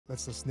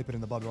let's just snip it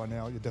in the bud right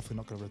now. You're definitely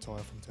not going to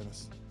retire from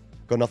tennis.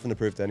 Got nothing to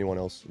prove to anyone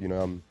else. You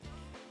know,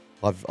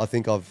 I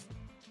think I've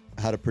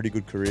had a pretty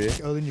good career.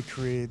 Early in your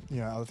career,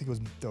 you know, I think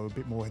there were a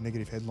bit more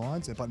negative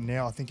headlines, but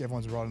now I think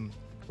everyone's riding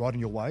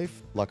your wave.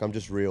 Like, I'm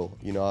just real.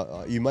 You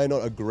know, you may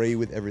not agree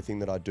with everything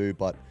that I do,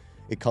 but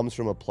it comes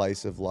from a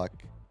place of like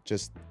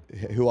just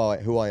who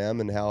I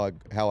am and how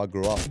I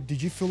grew up. Did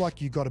you feel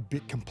like you got a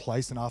bit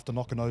complacent after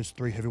knocking those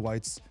 3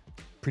 heavyweights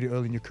pretty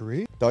early in your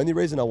career? The only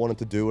reason I wanted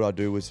to do what I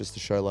do was just to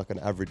show like an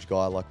average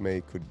guy like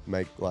me could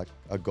make like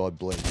a god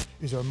bleed.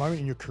 Is there a moment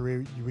in your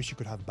career you wish you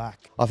could have back?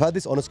 I've had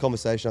this honest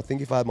conversation. I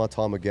think if I had my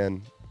time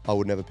again, I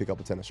would never pick up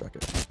a tennis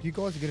racket. Do you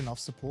guys get enough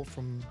support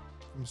from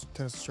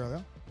Tennis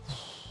Australia?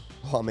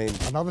 I mean,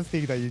 another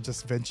thing that you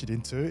just ventured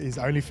into is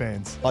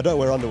OnlyFans. I don't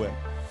wear underwear.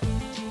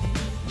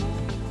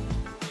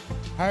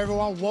 Hey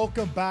everyone,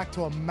 welcome back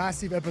to a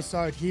massive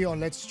episode here on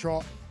Let's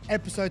Trot,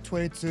 episode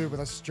 22 with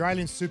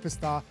Australian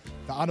superstar,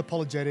 the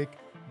unapologetic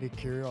Nick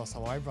Kyrgios.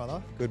 How are you,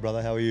 brother? Good,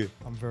 brother. How are you?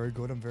 I'm very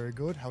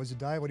good. How was your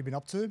day? What have you been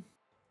up to?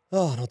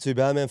 Oh, not too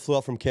bad, man. Flew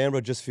up from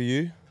Canberra just for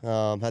you.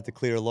 Had to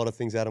clear a lot of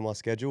things out of my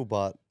schedule,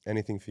 but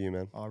anything for you,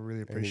 man. I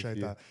really appreciate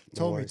that.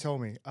 Tell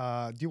me,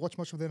 do you watch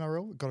much of the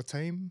NRL? Got a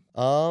team?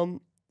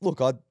 Look,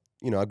 I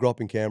grew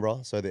up in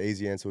Canberra, so the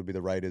easy answer would be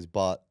the Raiders,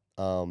 but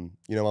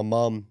you know, my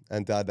mum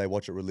and dad, they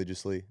watch it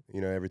religiously.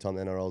 You know, every time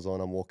the NRL's on,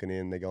 I'm walking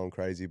in, they're going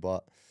crazy.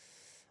 But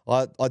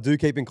I do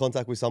keep in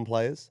contact with some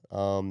players.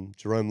 Jerome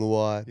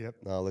Luai,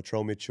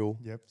 Latrell Mitchell.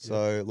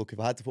 So look, if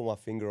I had to put my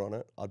finger on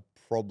it, I'd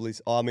probably.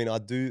 I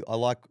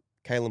like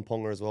Kalen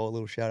Ponga as well. A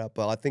little shout out,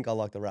 but I think I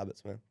like the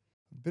Rabbits, man.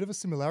 A bit of a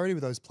similarity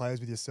with those players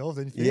with yourselves,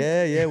 don't you think?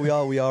 Yeah,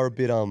 we are a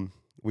bit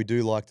we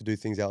do like to do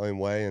things our own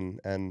way,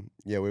 and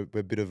yeah, we're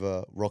a bit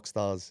of rock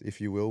stars,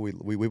 if you will.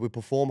 We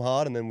perform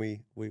hard and then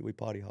we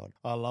party hard.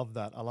 I love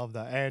that.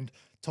 And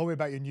tell me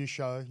about your new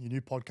show, your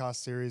new podcast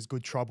series,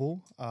 Good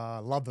Trouble.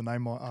 Love the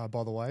name,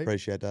 by the way.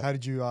 Appreciate that. How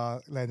did you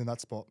land in that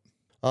spot?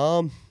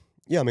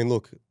 Yeah, I mean,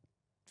 look,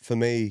 for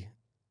me,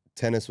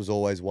 tennis was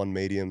always one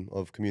medium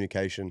of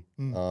communication.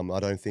 I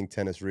don't think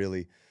tennis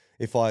really,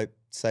 if I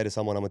say to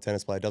someone I'm a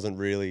tennis player, it doesn't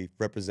really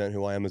represent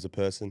who I am as a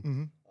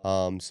person.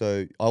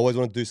 So I always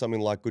wanted to do something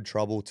like Good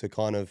Trouble to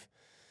kind of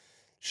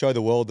show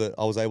the world that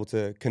I was able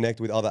to connect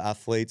with other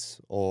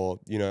athletes or,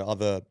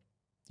 other,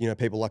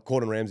 people like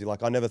Gordon Ramsay.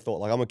 Like, I never thought,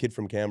 like, I'm a kid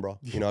from Canberra.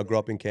 I grew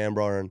up in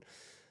Canberra, and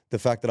the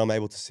fact that I'm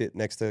able to sit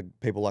next to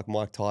people like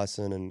Mike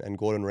Tyson and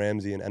Gordon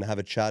Ramsay and have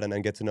a chat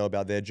and get to know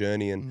about their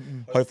journey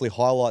and hopefully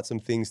highlight some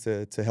things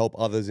to help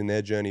others in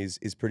their journeys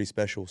is pretty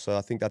special. So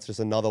I think that's just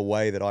another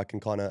way that I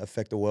can kind of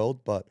affect the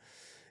world. But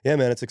yeah,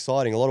 man, it's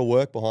exciting. A lot of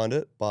work behind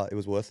it, but it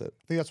was worth it.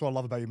 I think that's what I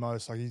love about you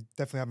most. Like, you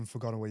definitely haven't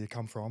forgotten where you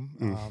come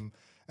from.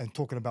 And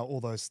talking about all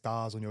those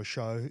stars on your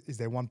show, is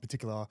there one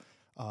particular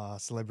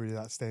celebrity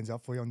that stands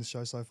out for you on this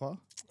show so far?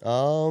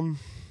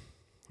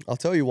 I'll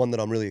tell you one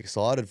that I'm really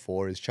excited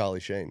for is Charlie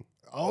Sheen.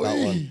 Oh,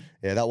 that one.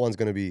 Yeah, that one's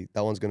gonna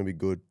be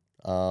good.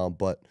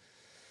 But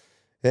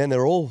then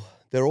they're all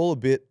a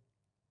bit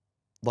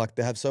like,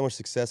 they have so much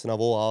success, and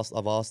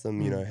I've asked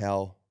them,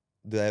 how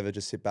do they ever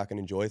just sit back and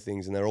enjoy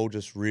things, and they're all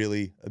just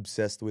really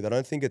obsessed with. I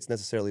don't think it's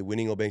necessarily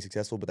winning or being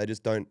successful, but they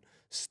just don't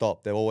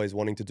stop. They're always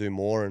wanting to do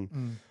more,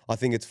 and I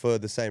think it's for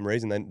the same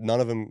reason. None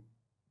of them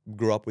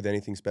grew up with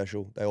anything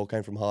special. They all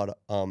came from hard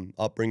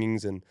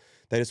upbringings, and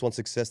they just want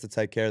success to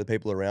take care of the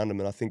people around them.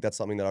 And I think that's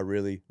something that I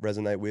really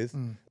resonate with.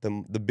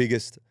 The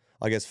biggest,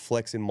 I guess,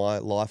 flex in my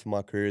life and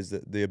my career is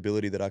the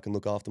ability that I can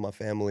look after my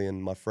family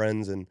and my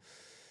friends, and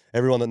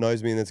everyone that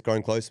knows me and that's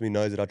grown close to me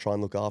knows that I try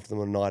and look after them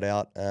on a night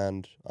out,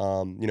 and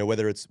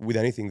whether it's with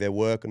anything, their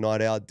work, a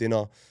night out,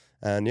 dinner.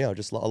 And yeah,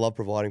 I love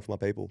providing for my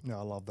people. Yeah,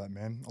 I love that,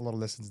 man. A lot of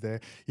lessons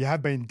there. You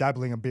have been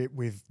dabbling a bit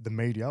with the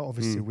media,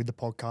 obviously with the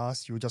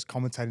podcast. You were just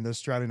commentating the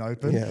Australian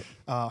Open.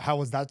 Yeah. How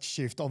was that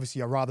shift?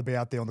 Obviously, I'd rather be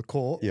out there on the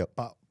court. Yep.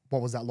 But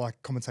what was that like,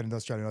 commentating the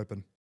Australian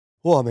Open?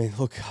 Well, I mean,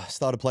 look, I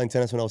started playing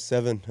tennis when I was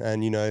 7,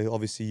 and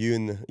obviously you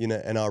and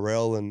the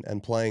NRL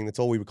and playing, that's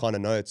all we kind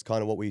of know. It's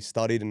kind of what we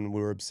studied and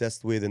we were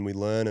obsessed with and we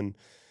learn, and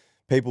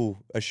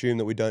people assume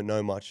that we don't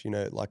know much.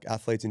 Like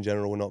athletes in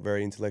general, we're not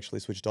very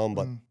intellectually switched on,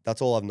 but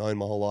that's all I've known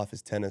my whole life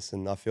is tennis.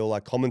 And I feel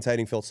like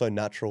commentating felt so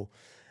natural.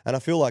 And I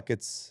feel like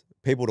it's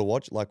people to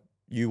watch, like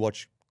you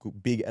watch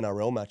big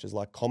NRL matches,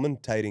 like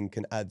commentating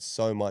can add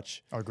so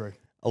much. I agree.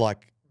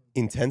 Like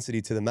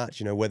intensity to the match,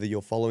 whether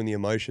you're following the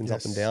emotions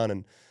up and down.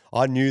 And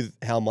I knew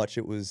how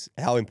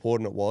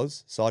important it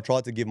was. So I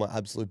tried to give my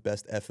absolute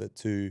best effort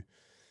to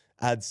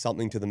add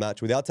something to the match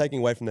without taking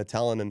away from their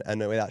talent and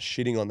without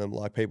shitting on them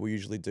like people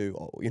usually do,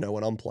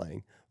 when I'm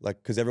playing. Like,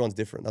 because everyone's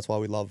different. That's why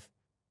we love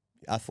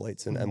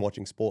athletes and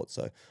watching sports.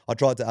 So I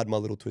tried to add my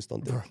little twist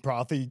on things. Bro,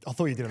 I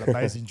thought you did an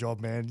amazing job,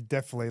 man.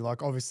 Definitely.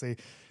 Like, obviously,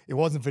 it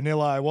wasn't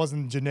vanilla. It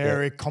wasn't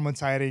generic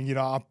commentating.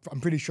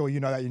 I'm pretty sure you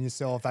know that in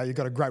yourself, that you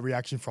got a great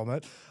reaction from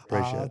it.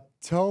 Appreciate it.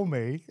 Tell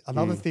me,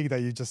 another thing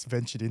that you just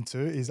ventured into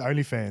is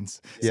OnlyFans.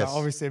 Yes. So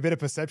obviously a bit of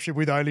perception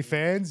with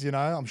OnlyFans,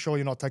 I'm sure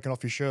you're not taking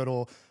off your shirt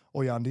or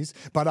or your undies.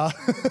 But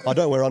I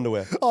don't wear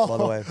underwear, by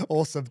the way.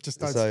 Awesome. Just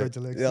don't spread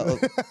your legs.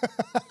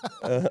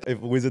 Yeah, if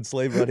wizard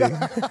sleeve ready.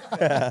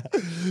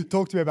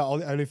 Talk to me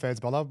about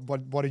OnlyFans, brother.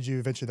 What did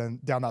you venture down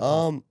that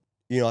path?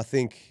 You know, I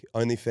think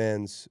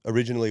OnlyFans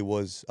originally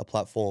was a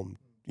platform,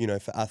 you know,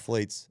 for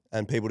athletes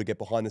and people to get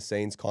behind the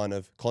scenes kind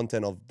of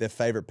content of their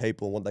favorite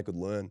people and what they could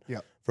learn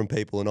from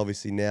people. And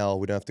obviously now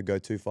we don't have to go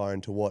too far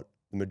into what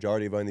the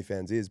majority of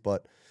OnlyFans is,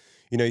 but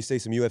you know, you see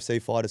some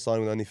UFC fighters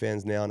signing with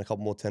OnlyFans now and a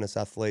couple more tennis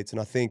athletes. And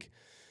I think,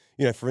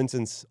 you know, for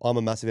instance, I'm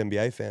a massive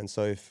NBA fan.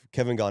 So if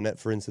Kevin Garnett,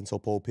 for instance, or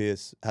Paul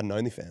Pierce had an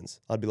OnlyFans,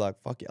 I'd be like,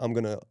 fuck yeah, I'm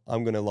gonna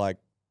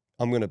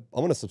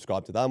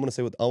subscribe to that. I want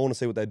to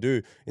see what they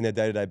do in their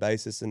day-to-day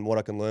basis and what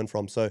I can learn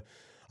from. So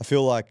I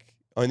feel like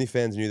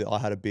OnlyFans knew that I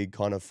had a big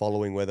kind of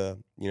following, whether,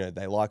 you know,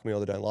 they like me or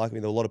they don't like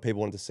me. There were a lot of people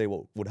wanted to see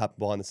what would happen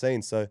behind the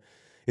scenes. So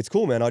it's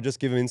cool, man. I just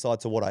give them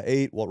insight to what I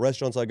eat, what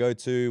restaurants I go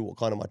to, what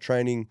kind of my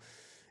training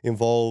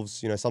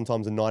involves, you know,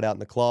 sometimes a night out in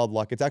the club.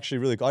 Like, it's actually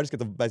really, I just get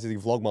to basically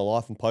vlog my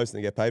life and post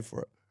and get paid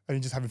for it. And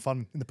you're just having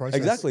fun in the process.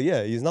 Exactly,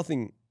 yeah. There's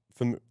nothing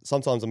from,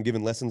 sometimes I'm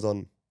giving lessons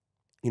on,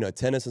 you know,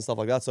 tennis and stuff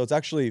like that. So it's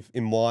actually,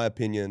 in my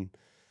opinion,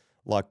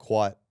 like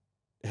quite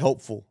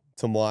helpful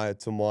to my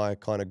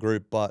kind of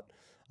group. But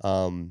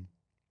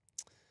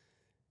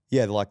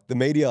yeah, like the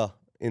media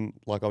in,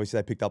 like, obviously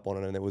they picked up on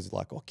it and it was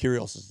like, oh,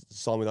 Kyrgios is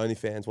signed with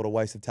OnlyFans, what a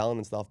waste of talent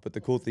and stuff. But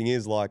the cool thing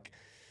is, like,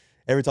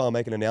 every time I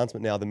make an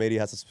announcement now, the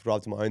media has to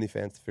subscribe to my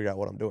OnlyFans to figure out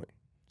what I'm doing.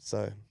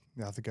 So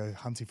you have to go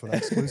hunting for that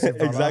exclusive.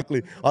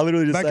 Exactly. I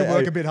literally just make say, it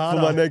work a bit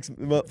harder.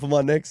 For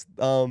my next,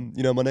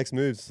 you know, my next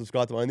move,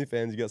 subscribe to my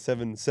OnlyFans. You got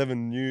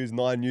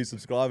 9 news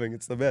subscribing.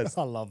 It's the best.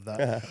 I love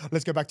that.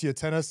 Let's go back to your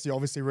tennis. You're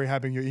obviously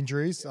rehabbing your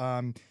injuries. You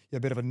had a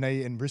bit of a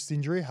knee and wrist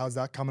injury. How's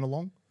that coming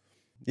along?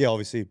 Yeah,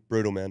 obviously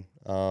brutal, man.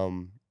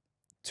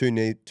 Two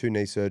knee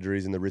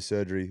surgeries, and the wrist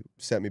surgery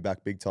set me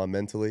back big time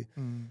mentally.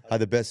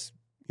 Had the best,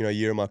 you know,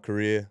 year of my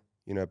career.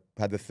 You know,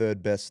 had the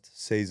 3rd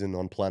best season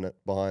on planet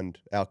behind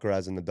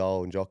Alcaraz and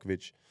Nadal and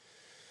Djokovic.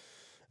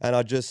 And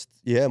I just,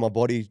 yeah, my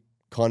body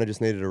kind of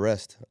just needed a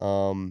rest.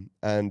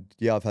 And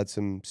yeah, I've had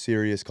some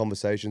serious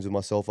conversations with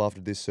myself after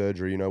this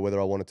surgery, you know, whether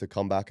I wanted to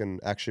come back and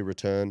actually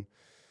return.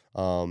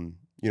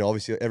 You know,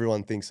 obviously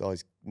everyone thinks, oh,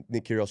 is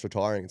Nick Kyrgios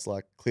retiring? It's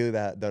like, clearly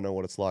they don't know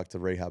what it's like to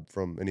rehab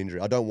from an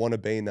injury. I don't want to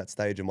be in that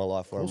stage in my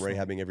life where I'm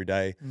rehabbing every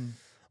day.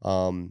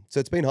 So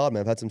it's been hard,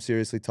 man. I've had some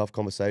seriously tough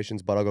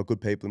conversations, but I've got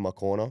good people in my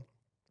corner.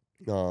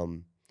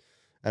 And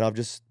I've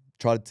just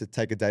tried to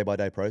take a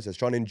day-by-day process,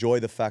 trying to enjoy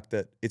the fact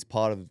that it's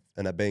part of,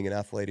 and that being an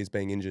athlete is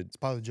being injured. It's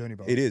part of the journey,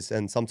 bro. It is,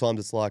 and sometimes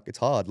it's like, it's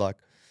hard. Like,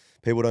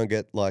 people don't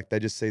get, like, they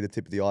just see the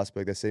tip of the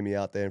iceberg. They see me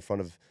out there in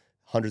front of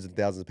hundreds and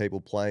thousands of people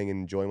playing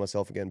and enjoying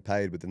myself and getting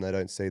paid, but then they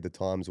don't see the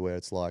times where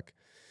it's like,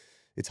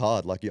 it's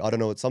hard. Like, I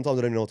don't know, sometimes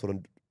I don't even know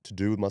what to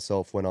do with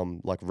myself when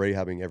I'm like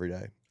rehabbing every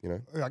day, you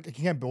know? Like, it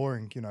can get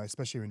boring, you know,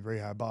 especially in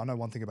rehab. But I know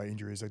one thing about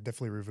injuries, it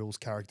definitely reveals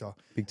character.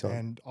 Big time.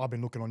 And I've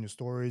been looking on your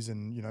stories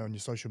and, you know, on your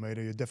social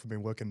media, you've definitely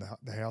been working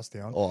the house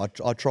down. Oh,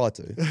 I try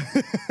to.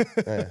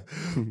 Yeah.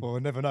 Well,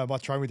 we'll never know. I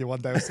might train with you one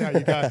day. We'll see how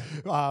you go.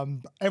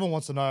 Everyone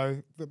wants to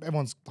know, like,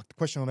 the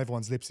question on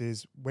everyone's lips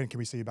is, when can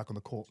we see you back on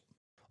the court?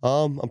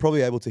 I'm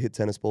probably able to hit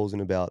tennis balls in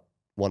about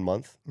 1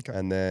 month. Okay.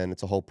 And then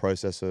it's a whole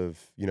process of,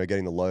 you know,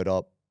 getting the load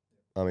up.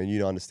 I mean,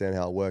 you understand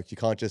how it works. You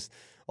can't just,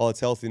 oh, it's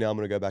healthy now, I'm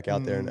going to go back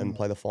out there and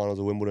play the finals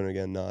of Wimbledon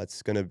again. No,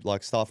 it's going to,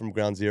 like, start from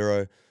ground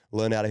zero,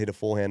 learn how to hit a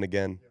forehand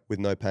again with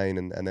no pain,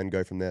 and then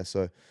go from there.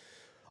 So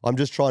I'm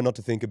just trying not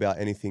to think about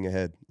anything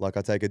ahead. Like,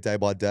 I take it day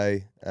by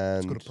day. And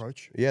it's a good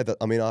approach. Yeah,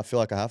 I mean, I feel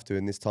like I have to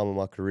in this time of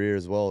my career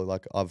as well.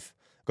 Like, I've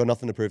got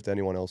nothing to prove to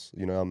anyone else.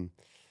 You know,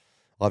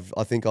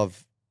 I think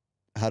I've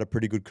had a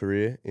pretty good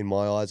career in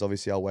my eyes.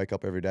 Obviously, I wake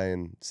up every day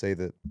and see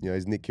that, you know,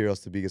 is Nick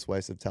Kyrgios the biggest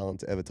waste of talent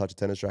to ever touch a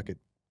tennis racket?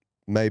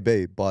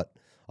 Maybe, but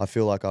I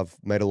feel like I've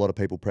made a lot of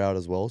people proud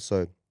as well.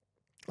 So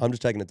I'm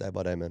just taking it day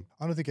by day, man.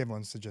 I don't think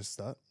everyone suggests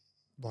that,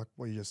 like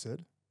what you just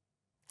said.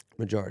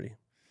 Majority.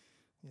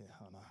 Yeah,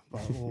 I know.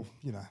 But, well,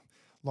 you know,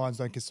 lions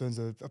don't concern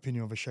the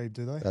opinion of a sheep,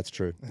 do they? That's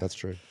true. That's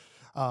true.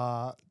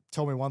 Tell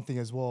me one thing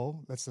as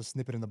well. Let's just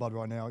snip it in the bud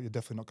right now. You're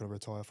definitely not going to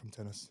retire from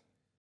tennis.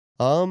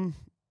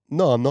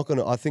 No, I'm not going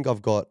to. I think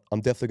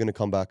I'm definitely going to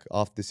come back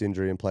after this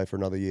injury and play for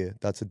another year.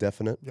 That's a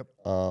definite. Yep.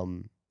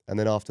 And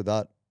then after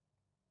that,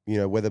 you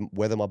know,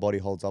 whether my body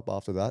holds up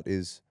after that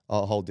is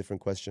a whole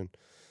different question.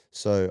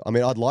 So, I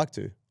mean, I'd like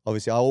to.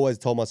 Obviously, I always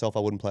told myself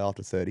I wouldn't play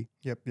after 30.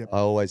 Yep. I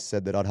always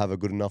said that I'd have a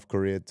good enough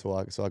career so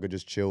I could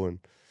just chill. And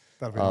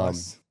that'd be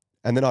nice.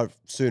 And then I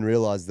soon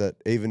realized that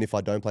even if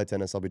I don't play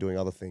tennis, I'll be doing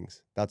other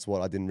things. That's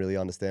what I didn't really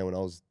understand when I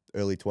was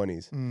early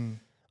 20s,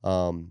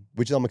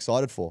 which I'm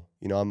excited for.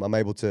 You know, I'm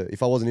able to,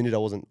 if I wasn't injured,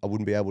 I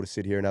wouldn't be able to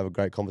sit here and have a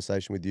great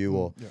conversation with you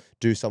or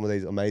do some of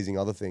these amazing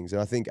other things.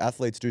 And I think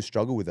athletes do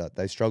struggle with that.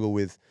 They struggle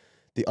with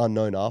the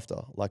unknown after.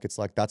 Like, it's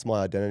like, that's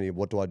my identity.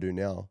 What do I do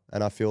now?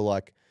 And I feel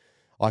like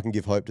I can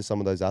give hope to some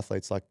of those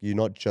athletes. Like, you're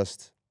not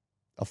just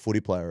a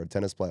footy player or a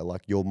tennis player.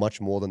 Like, you're much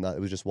more than that.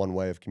 It was just one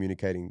way of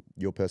communicating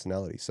your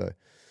personality. So,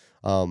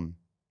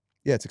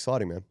 yeah, it's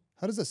exciting, man.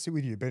 How does that sit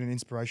with you, being an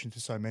inspiration to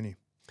so many?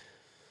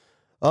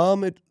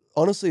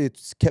 honestly,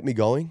 it's kept me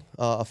going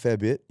a fair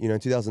bit. You know, in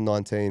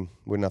 2019,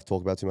 we didn't have to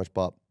talk about it too much,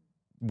 but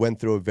went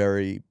through a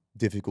very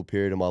difficult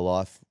period of my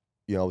life.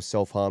 You know, I was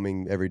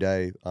self-harming every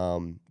day,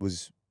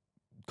 was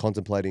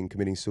contemplating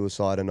committing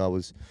suicide, and I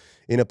was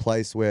in a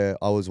place where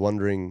I was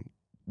wondering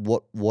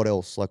what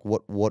else, like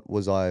what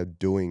was I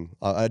doing?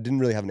 I didn't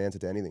really have an answer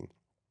to anything.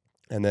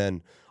 And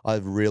then I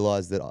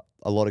realized that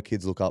a lot of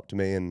kids look up to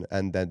me,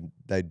 and then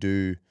they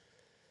do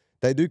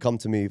come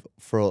to me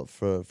for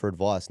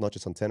advice, not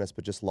just on tennis,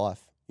 but just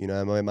life. You know,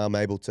 I'm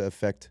able to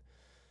affect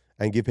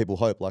and give people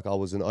hope. Like, I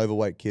was an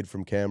overweight kid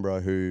from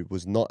Canberra who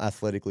was not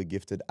athletically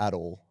gifted at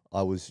all.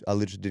 I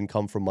literally didn't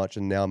come from much,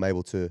 and now I'm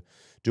able to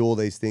do all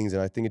these things,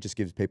 and I think it just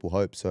gives people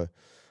hope. So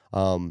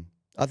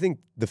I think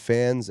the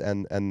fans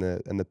and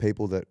the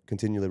people that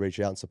continually reach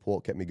out and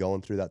support kept me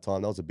going through that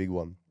time. That was a big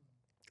one.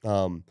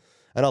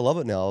 And I love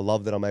it now. I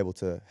love that I'm able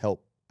to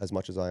help as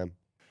much as I am.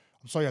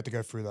 I'm sorry you had to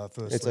go through that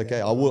first. It's okay.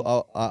 I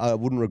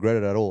wouldn't regret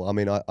it at all. I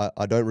mean,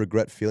 I don't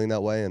regret feeling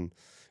that way and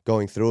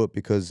going through it,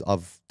 because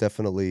I've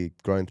definitely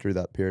grown through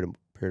that period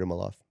of my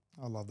life.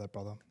 I love that,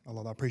 brother. I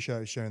love that. I appreciate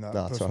you sharing that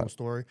Nah, personal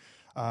story.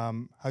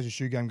 How's your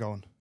shoe game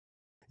going?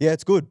 Yeah,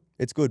 it's good.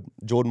 It's good.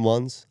 Jordan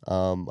 1s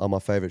are my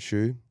favorite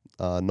shoe.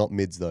 Not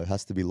mids though. It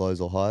has to be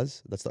lows or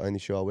highs. That's the only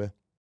shoe I wear.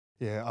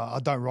 Yeah, I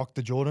don't rock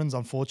the Jordans,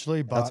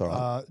 unfortunately, but That's all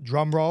right.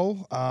 drum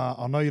roll.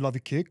 I know you love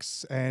your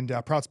kicks, and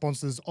our proud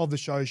sponsors of the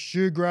show,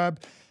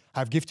 SHOEGRAB,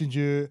 have gifted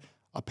you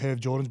a pair of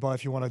Jordans, but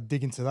if you want to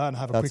dig into that and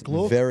have a quick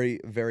look. Very,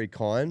 very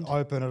kind.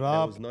 Open it There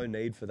up. was no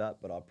need for that,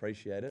 but I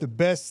appreciate it. The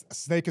best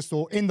sneaker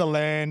store in the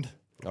land.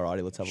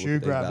 Alrighty, let's have a look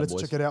at these SHOEGRAB. bad Let's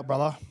boys. check it out,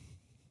 brother.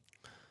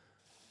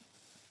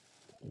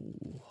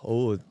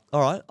 Oh,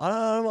 all right. I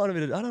don't mind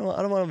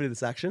a bit of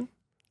this action.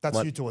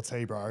 That's you to a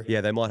T, bro.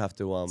 Yeah, they might have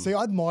to. See,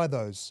 I admire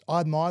those,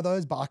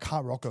 but I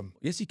can't rock them.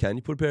 Yes, you can.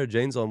 You put a pair of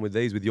jeans on with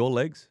these, with your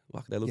legs.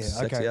 Like, they look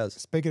sexy as.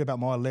 Speaking about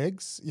my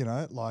legs, you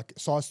know, like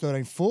size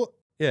 13 foot,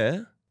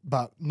 Yeah.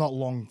 but not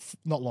long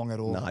at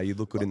all. Nah, you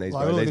look good in these,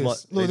 Like, bro.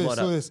 look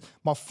at this.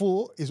 My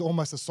foot is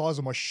almost the size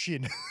of my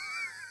shin.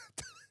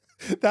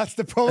 That's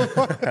the problem.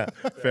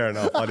 Fair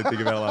enough. I didn't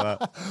think about it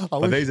like that.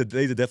 But these are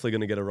definitely going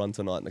to get a run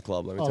tonight in the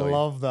club, let me tell you.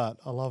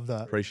 I love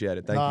that. Appreciate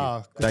it. Thank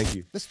you. Thank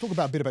you. Let's talk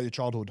about a bit about your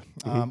childhood.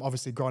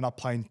 Obviously, growing up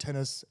playing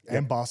tennis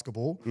and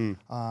basketball.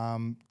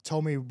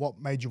 Tell me what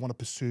made you want to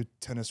pursue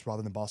tennis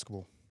rather than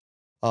basketball?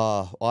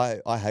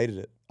 I hated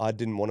it. I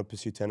didn't want to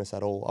pursue tennis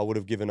at all. I would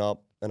have given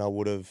up, and I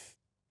would have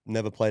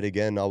never played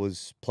again. I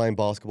was playing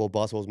basketball.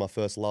 Basketball was my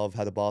first love.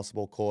 Had a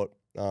basketball court,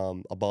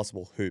 a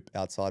basketball hoop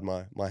outside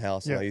my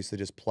house, and I used to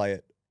just play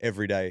it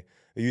every day.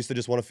 I used to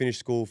just want to finish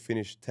school,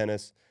 finish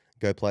tennis,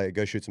 go play it,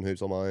 go shoot some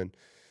hoops on my own.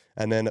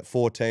 And then at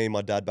 14,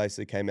 my dad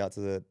basically came out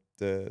to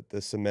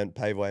the cement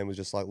paveway and was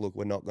just like, look,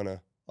 we're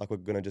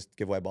gonna just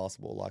give away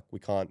basketball. Like, we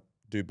can't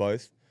do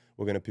both.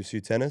 We're gonna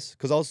pursue tennis.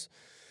 Because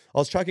I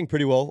was tracking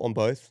pretty well on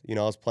both. You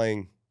know, I was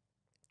playing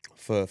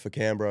for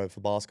Canberra for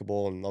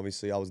basketball, and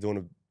obviously I was doing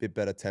a bit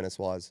better tennis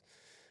wise.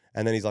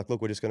 And then he's like,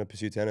 look, we're just gonna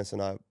pursue tennis.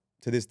 And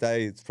to this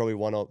day, it's probably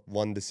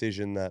one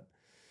decision that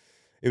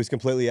it was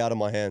completely out of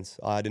my hands.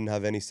 I didn't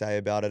have any say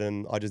about it,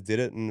 and I just did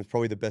it, and it's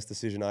probably the best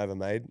decision I ever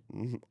made,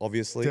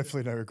 obviously.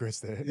 Definitely no regrets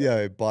there.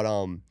 Yeah, but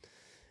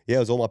yeah, it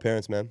was all my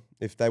parents, man.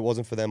 If they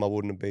wasn't for them, I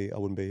wouldn't be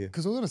here.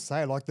 Because I was going to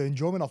say, like, the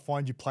enjoyment I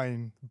find you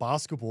playing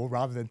basketball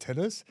rather than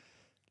tennis,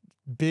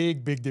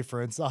 big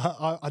difference.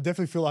 I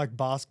definitely feel like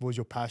basketball is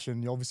your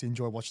passion. You obviously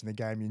enjoy watching the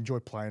game. You enjoy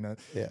playing it.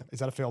 Yeah. Is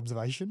that a fair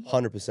observation?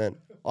 100%.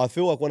 I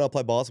feel like when I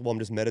play basketball, I'm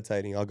just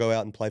meditating. I go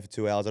out and play for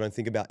 2 hours. I don't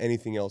think about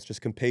anything else,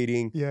 just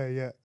competing.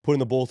 Yeah. Putting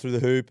the ball through the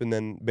hoop and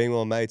then being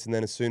with my mates. And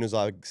then as soon as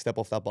I step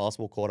off that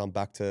basketball court, I'm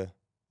back to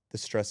the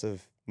stress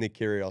of Nick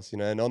Kyrgios, you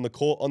know. And on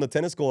the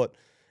tennis court,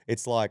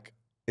 it's like,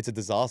 it's a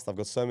disaster.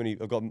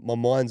 My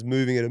mind's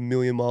moving at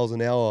 1,000,000 miles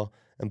an hour,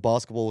 and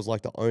basketball was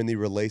like the only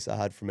release I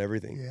had from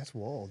everything. Yeah, that's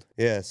wild.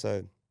 Yeah,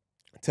 so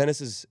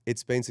tennis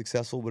it's been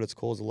successful, but it's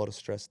caused a lot of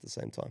stress at the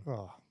same time.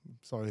 Oh,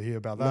 sorry to hear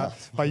about that.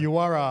 But you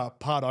are a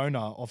part owner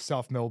of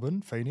South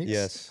Melbourne, Phoenix.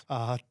 Yes.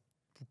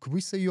 Could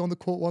we see you on the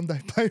court one day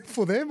playing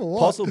for them or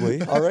what?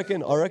 Possibly. I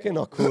reckon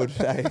I could.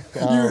 Hey,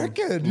 you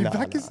reckon? You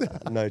back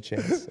yourself? No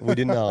chance. We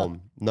didn't.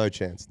 No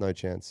chance.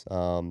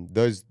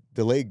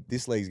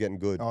 This league's getting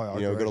good. Oh,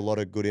 you know, we've got a lot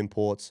of good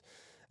imports,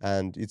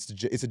 and it's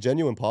a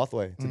genuine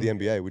pathway to the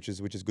NBA, which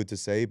is good to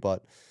see.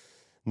 But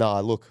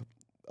look,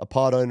 a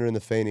part owner in the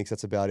Phoenix.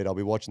 That's about it. I'll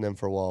be watching them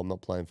for a while. I'm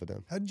not playing for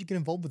them. How did you get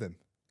involved with them?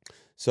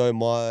 So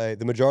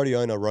the majority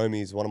owner,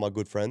 Romy, is one of my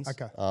good friends.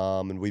 Okay.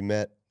 And we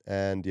met,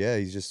 and yeah,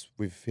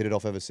 we've hit it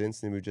off ever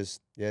since. And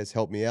it's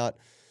helped me out,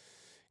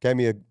 gave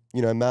me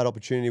a mad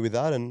opportunity with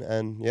that,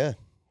 and yeah,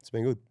 it's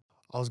been good.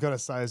 I was going to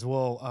say as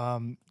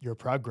well, you're a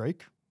proud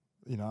Greek.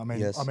 You know,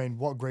 Yes.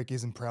 what Greek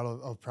isn't proud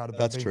about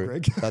That's being true.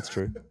 Greek? That's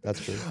true.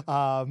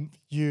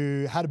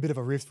 You had a bit of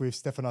a rift with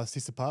Stefano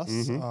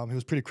Tsitsipas. He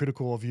was pretty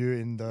critical of you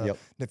in the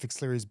Netflix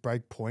series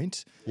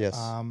Breakpoint. Yes.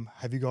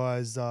 Have you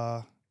guys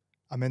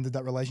amended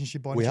that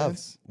relationship by any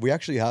chance? We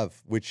actually have,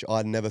 which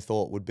I never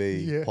thought would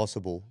be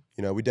possible.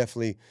 You know, we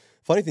definitely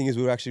funny thing is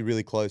we were actually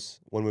really close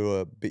when we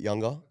were a bit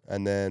younger,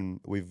 and then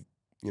we've,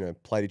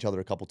 played each other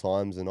a couple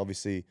times, and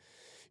obviously,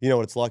 you know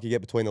what it's like. You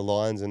get between the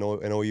lines, and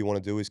all you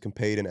want to do is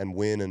compete and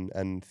win,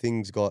 and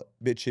things got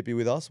a bit chippy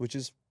with us, which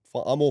is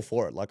fine. I'm all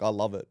for it. Like, I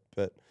love it,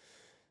 but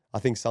I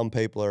think some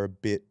people are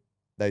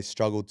they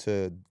struggle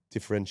to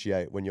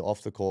differentiate when you're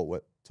off the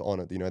court to on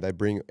it. They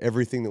bring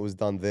everything that was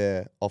done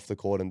there off the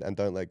court and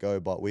don't let go.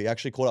 But we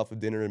actually caught up for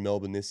dinner in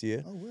Melbourne this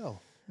year. Oh,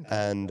 well. Okay.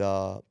 And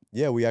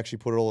we actually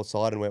put it all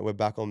aside, and we're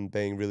back on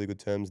being really good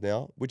terms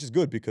now, which is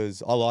good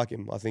because I like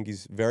him. I think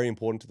he's very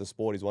important to the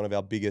sport. He's one of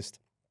our biggest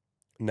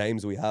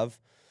names we have,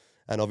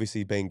 and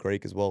obviously being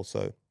Greek as well.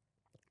 So,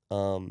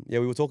 we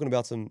were talking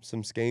about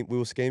some scheme. We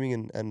were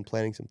scheming and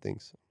planning some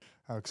things.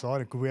 How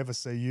exciting. Could we ever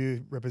see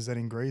you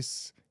representing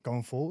Greece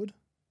going forward?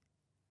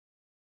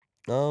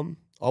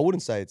 I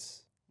wouldn't say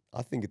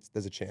I think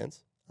there's a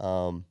chance.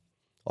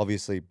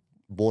 Obviously,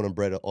 born and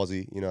bred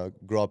Aussie,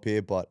 grew up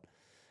here, but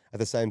at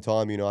the same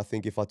time, I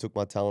think if I took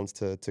my talents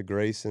to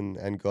Greece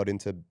and got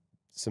into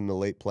some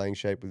elite playing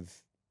shape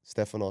with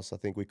Stefanos, I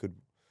think we could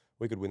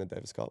win the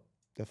Davis Cup.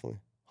 Definitely.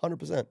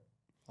 100%.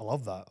 I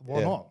love that.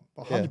 Why not?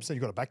 100% you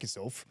got to back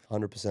yourself.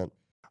 100%.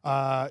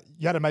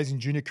 You had an amazing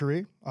junior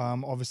career.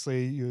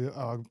 Obviously, you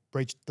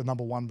reached the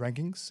 #1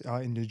 rankings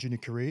in your junior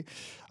career.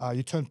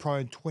 You turned pro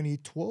in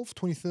 2012,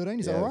 2013,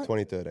 is that right?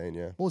 2013,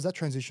 yeah. What was that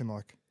transition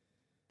like?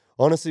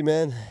 Honestly,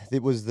 man,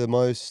 it was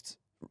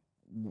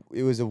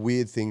a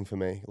weird thing for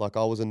me. Like,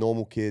 I was a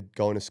normal kid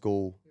going to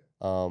school,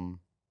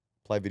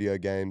 play video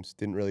games,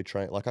 didn't really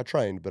train. Like, I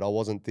trained, but I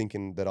wasn't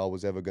thinking that I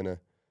was ever going to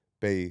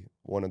be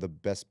one of the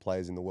best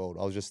players in the world.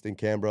 I was just in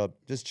Canberra,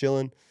 just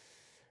chilling.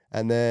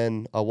 And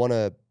then I won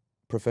a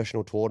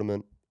professional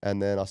tournament,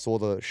 and then I saw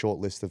the short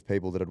list of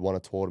people that had won a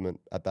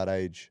tournament at that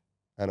age,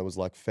 and it was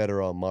like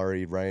Federer,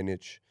 Murray,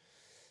 Raonic,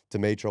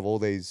 Dimitrov, all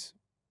these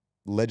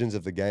legends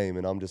of the game,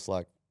 and I'm just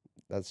like,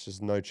 that's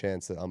just no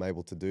chance that I'm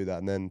able to do that.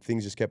 And then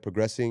things just kept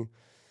progressing,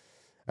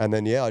 and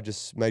then I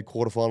just made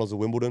quarterfinals of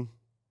Wimbledon.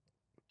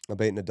 I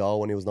beat Nadal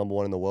when he was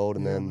 #1 in the world,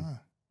 and then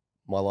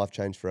my life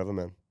changed forever,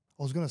 man.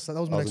 I was going to say, that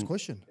was my next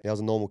question. Yeah, I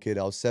was a normal kid.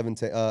 I was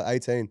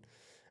 18,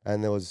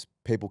 and there was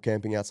people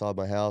camping outside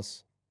my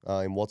house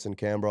in Watson,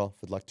 Canberra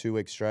for like 2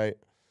 weeks straight.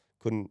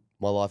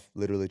 My life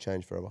literally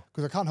changed forever.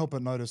 Because I can't help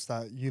but notice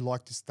that you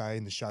like to stay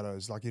in the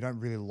shadows. Like, you don't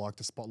really like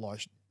the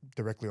spotlight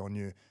directly on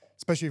you,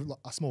 especially like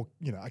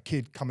a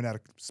kid coming out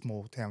of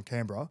small town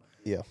Canberra.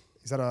 Yeah.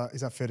 Is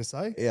that fair to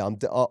say? Yeah,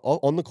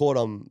 on the court,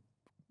 I'm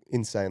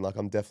insane. Like,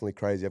 I'm definitely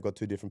crazy. I've got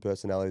 2 different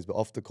personalities, but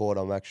off the court,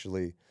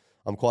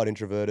 I'm quite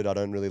introverted. I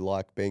don't really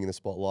like being in the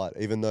spotlight,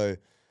 even though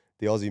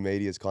the Aussie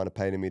media is kind of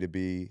painting me to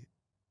be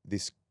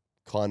this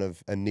kind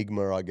of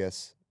enigma, I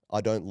guess. I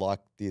don't like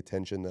the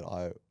attention that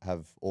I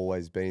have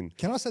always been.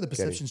 Can I say the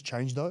perception's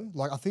changed though?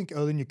 Like, I think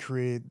early in your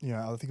career,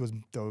 I think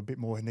there were a bit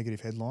more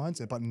negative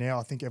headlines, but now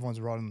I think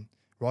everyone's riding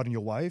your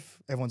wave.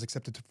 Everyone's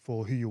accepted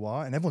for who you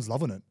are, and everyone's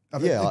loving it.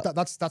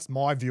 That's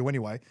my view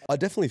anyway. I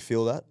definitely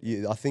feel that.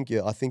 I think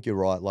you're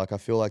right. Like, I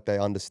feel like they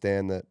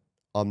understand that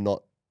I'm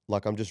not,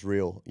 like, I'm just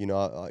real.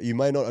 You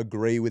may not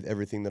agree with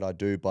everything that I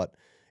do, but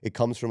it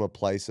comes from a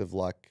place of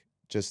like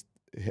just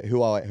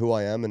who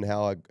I am and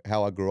how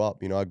I grew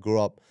up. I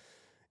grew up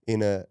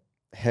in a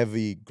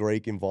heavy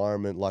Greek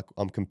environment. Like,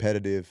 I'm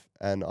competitive,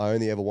 and I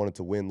only ever wanted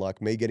to win.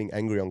 Like, me getting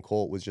angry on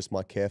court was just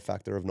my care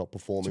factor of not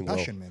performing well.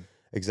 It's your passion, man.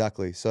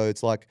 Exactly. So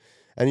it's like,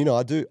 and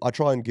I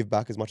try and give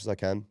back as much as I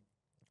can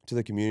to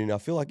the community. And I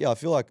feel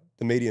like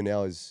the media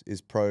now is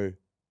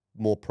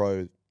more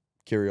pro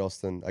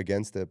Kyrgios than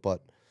against it,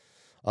 but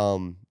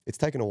it's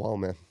taken a while,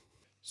 man.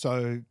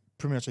 So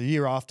pretty much a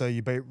year after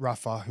you beat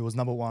Rafa, who was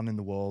 #1 in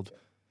the world.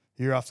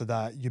 A year after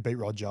that, you beat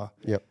Roger.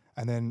 Yep.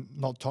 And then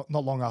not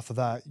long after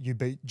that, you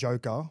beat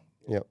Joker.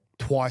 Yep.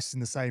 Twice in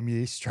the same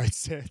year, straight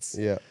sets.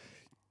 Yeah.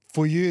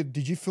 For you,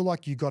 did you feel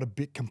like you got a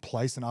bit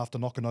complacent after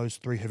knocking those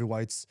 3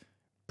 heavyweights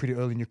pretty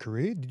early in your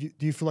career?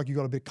 Do you feel like you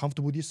got a bit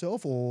comfortable with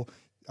yourself, or?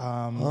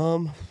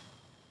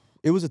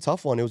 It was a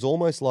tough one. It was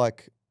almost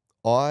like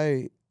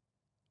I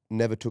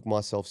never took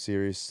myself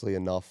seriously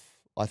enough.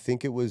 I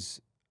think it was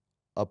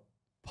a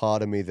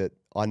part of me that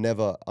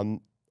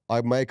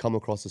I may come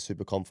across as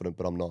super confident,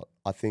 but I'm not.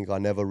 I think I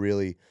never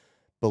really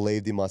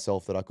believed in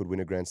myself that I could win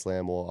a Grand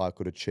Slam or I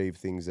could achieve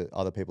things that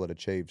other people had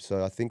achieved.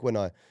 So I think when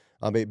I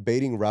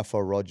beating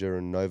Rafa, Roger,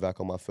 and Novak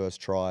on my first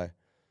try,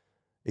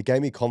 it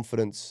gave me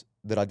confidence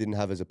that I didn't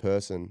have as a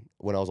person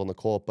when I was on the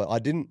court. But I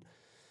don't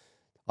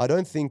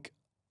think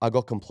I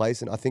got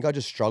complacent. I think I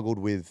just struggled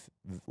with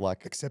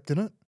like accepting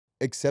it.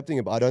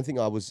 But I don't think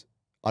I was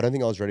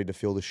ready to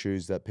fill the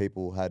shoes that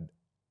people had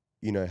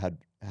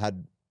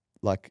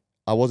like,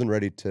 I wasn't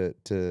ready to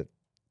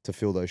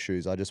fill those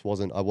shoes. I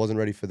wasn't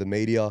ready for the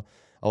media.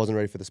 I wasn't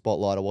ready for the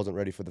spotlight. I wasn't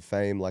ready for the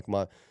fame. Like,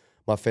 my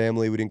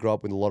family, we didn't grow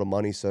up with a lot of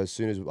money. So as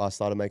soon as I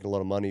started making a lot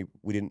of money,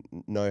 we didn't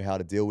know how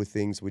to deal with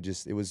things.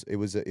 It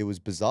was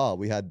bizarre.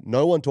 We had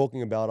no one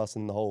talking about us,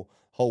 and the whole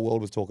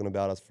world was talking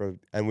about us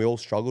and we all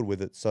struggled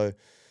with it. So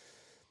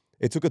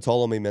it took a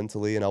toll on me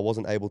mentally, and I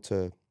wasn't able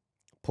to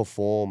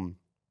perform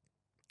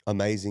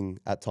amazing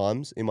at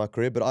times in my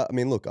career. But I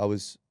mean, look, I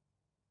was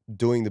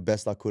doing the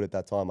best I could at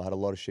that time. I had a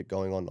lot of shit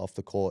going on off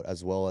the court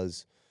as well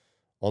as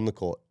on the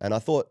court. And I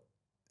thought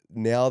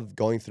now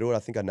going through it, I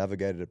think I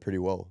navigated it pretty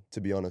well,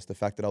 to be honest. The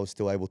fact that I was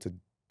still able to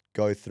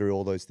go through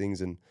all those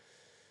things and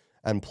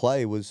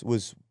play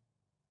was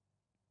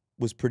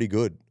pretty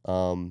good.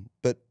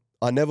 But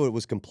I never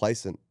was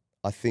complacent.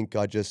 I think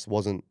I just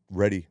wasn't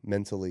ready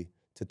mentally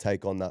to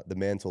take on the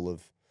mantle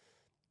of,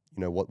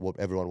 you know, what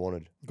everyone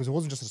wanted. Because it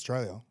wasn't just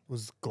Australia, it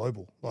was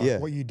global.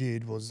 Like what you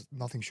did was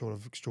nothing short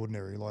of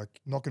extraordinary. Like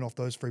knocking off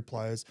those three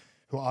players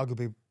who are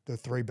arguably the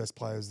three best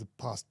players the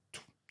past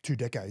 2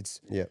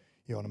 decades. Yeah.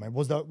 You know what I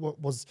mean?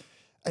 Was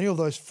any of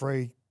those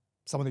three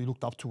someone that you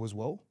looked up to as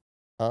well?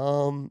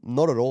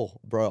 Not at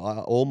all, bro.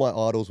 All my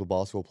idols were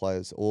basketball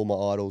players. All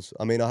my idols.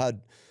 I mean, I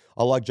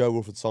like Joe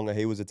Wilfred Songa.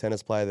 He was a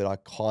tennis player that I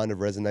kind of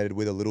resonated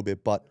with a little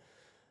bit, but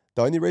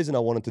the only reason I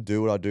wanted to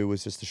do what I do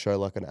was just to show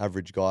like an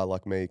average guy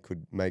like me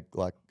could make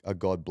like a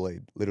god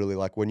bleed. Literally,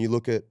 like when you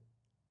look at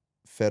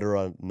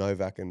Federer,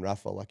 Novak and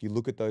Rafa, like you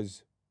look at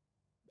those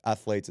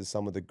athletes as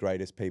some of the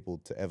greatest people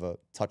to ever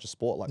touch a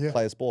sport, like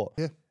play a sport.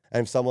 Yeah.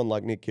 And if someone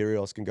like Nick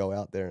Kyrgios can go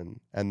out there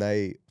and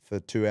they,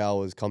 for 2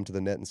 hours, come to the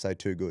net and say,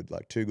 too good,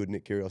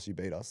 Nick Kyrgios, you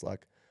beat us.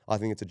 Like, I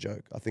think it's a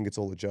joke. I think it's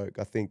all a joke.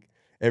 I think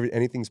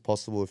anything's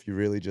possible if you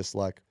really just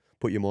like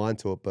put your mind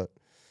to it. But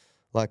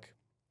like,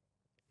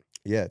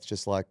 yeah, it's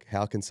just like,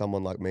 how can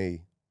someone like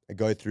me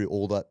go through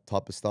all that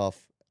type of stuff,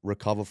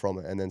 recover from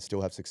it, and then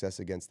still have success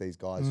against these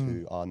guys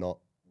who are not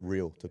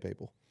real to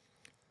people?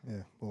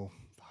 Yeah, well,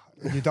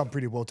 you've done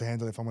pretty well to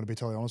handle it, if I'm going to be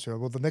totally honest with you.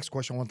 Well, the next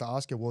question I wanted to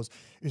ask you was,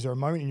 is there a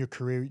moment in your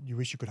career you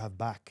wish you could have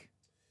back?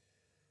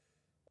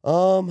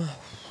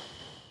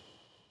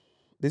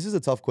 This is a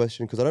tough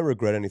question because I don't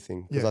regret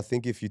anything. Because I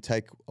think if you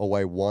take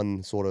away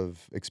one sort of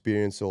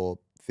experience or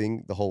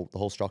thing, the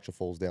whole structure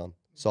falls down.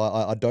 So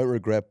I don't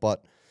regret,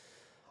 but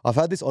I've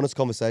had this honest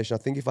conversation. I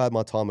think if I had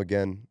my time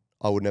again,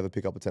 I would never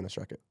pick up a tennis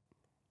racket.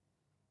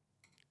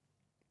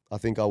 I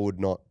think I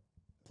would not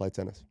play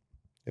tennis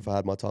if I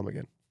had my time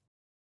again.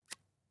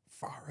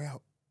 Far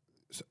out.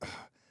 So,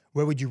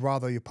 where would you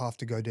rather your path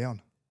to go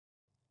down?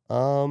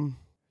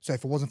 So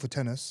if it wasn't for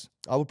tennis,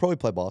 I would probably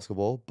play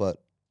basketball,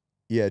 but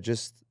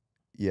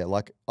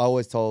like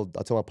I tell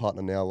my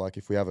partner now, like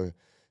if we have a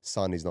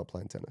son, he's not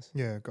playing tennis.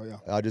 Yeah, got ya.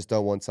 I just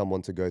don't want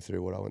someone to go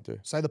through what I went through.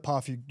 Say the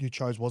path you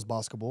chose was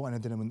basketball and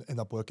it didn't end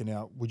up working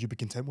out. Would you be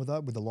content with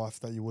that, with the life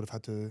that you would have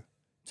had to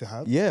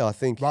have? Yeah, I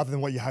think. Rather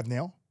than what you have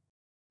now?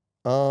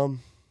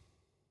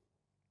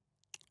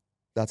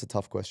 That's a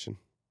tough question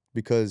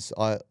because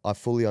I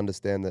fully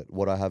understand that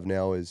what I have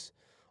now is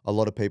a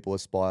lot of people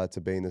aspire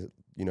to be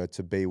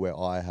to be where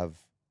I have,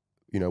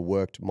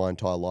 worked my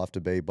entire life to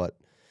be. But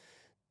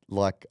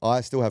like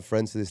I still have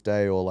friends to this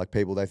day, or like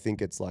people, they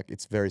think it's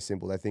very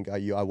simple. They think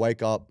I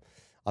wake up,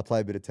 I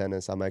play a bit of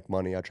tennis, I make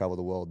money, I travel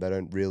the world. They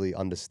don't really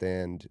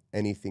understand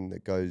anything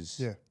that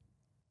goes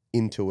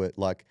into it.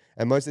 Like,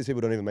 and most of these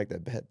people don't even make their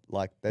bed.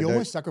 Like you're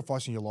almost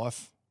sacrificing your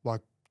life,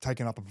 like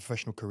taking up a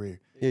professional career.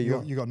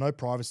 Yeah, you got no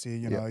privacy.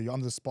 You're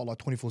under the spotlight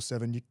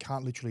 24/7. You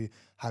can't literally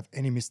have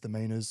any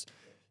misdemeanors.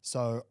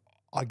 So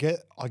I get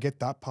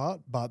that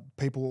part, but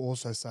people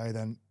also say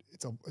then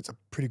it's a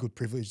pretty good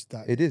privilege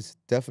that it is,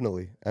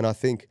 definitely. And I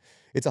think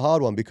it's a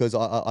hard one because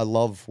I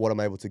love what I'm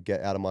able to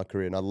get out of my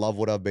career and I love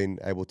what I've been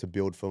able to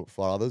build for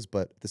others.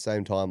 But at the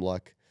same time,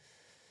 like,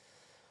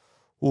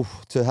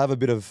 to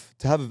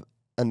have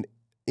an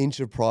inch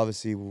of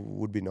privacy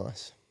would be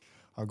nice.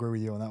 I agree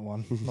with you on that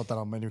one. Not that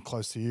I'm anywhere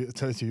close to you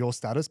to your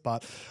status,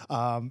 but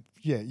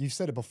you've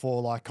said it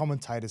before. Like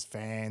commentators,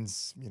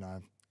 fans,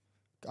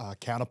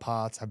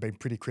 counterparts have been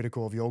pretty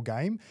critical of your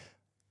game.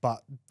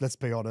 But let's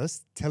be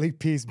honest, telling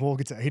Piers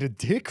Morgan to eat a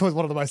dick was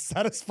one of the most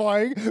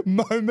satisfying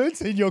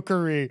moments in your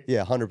career.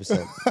 Yeah,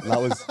 100%.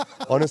 That was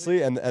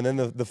honestly, and then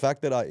the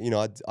fact that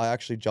I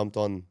actually jumped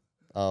on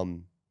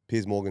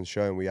Piers Morgan's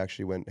show and we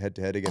actually went head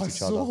to head against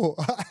each other.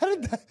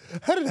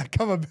 How did that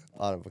come about?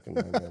 I don't fucking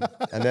know, man.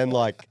 And then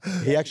like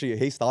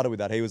he started with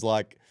that. He was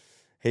like,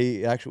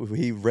 he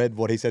read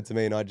what he said to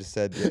me and I just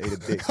said, yeah, eat a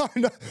dick.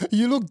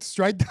 You looked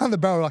straight down the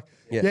barrel like,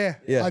 yeah,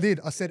 I did.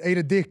 I said eat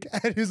a dick,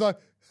 and he was like.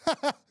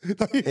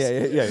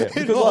 Yeah.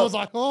 Because I was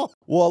like, oh.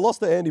 Well, I lost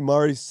to Andy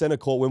Murray, centre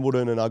court,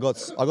 Wimbledon, and I got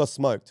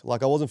smoked.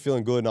 Like I wasn't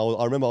feeling good, and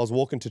I remember I was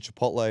walking to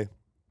Chipotle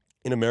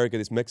in America,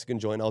 this Mexican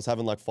joint. I was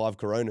having like 5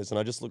 Coronas, and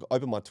I just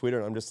opened my Twitter,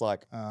 and I'm just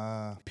like,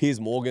 Piers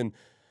Morgan,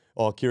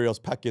 or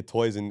Kyrgios, pack your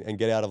toys and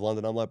get out of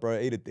London. I'm like, bro,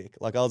 eat a dick.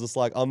 Like I was just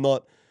like, I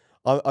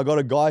got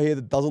a guy here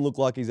that doesn't look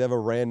like he's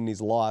ever ran in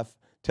his life,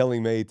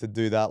 telling me to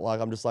do that. Like,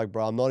 I'm just like,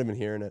 bro, I'm not even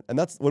hearing it. And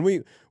that's when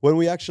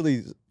we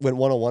actually went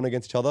one-on-one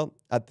against each other.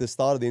 At the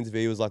start of the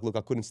interview, he was like, look, I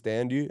couldn't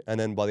stand you. And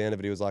then by the end of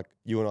it, he was like,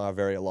 you and I are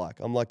very alike.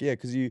 I'm like, yeah,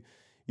 because you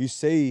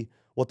see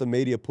what the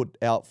media put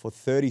out for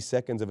 30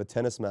 seconds of a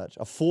tennis match,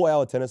 a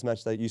 4-hour tennis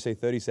match that you see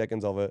 30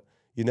 seconds of it.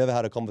 You never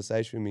had a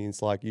conversation with me.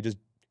 It's like, you're just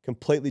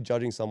completely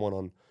judging someone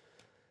on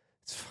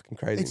It's fucking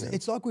crazy, man.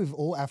 It's like with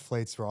all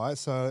athletes, right?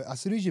 So as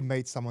soon as you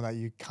meet someone that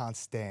you can't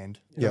stand,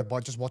 you know,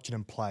 by just watching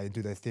them play and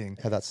do their thing,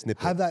 Have that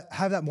snippet.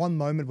 have that one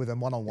moment with them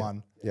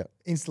one-on-one,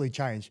 instantly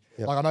change.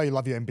 Like I know you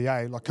love your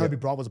NBA. Like Kobe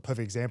Bryant was a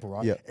perfect example,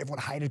 right? Everyone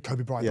hated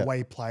Kobe Bryant the way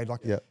he played.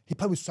 Like he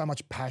played with so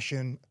much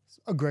passion,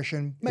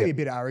 aggression, maybe a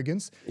bit of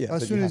arrogance.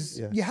 As soon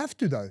as you have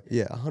to, though.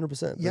 Yeah,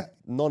 100%. Yeah,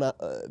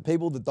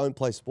 people that don't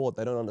play sport,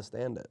 they don't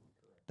understand it.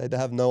 They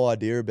have no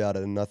idea about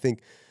it, and I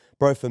think.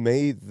 Bro, for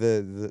me,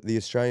 the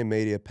Australian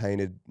media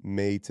painted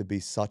me to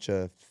be such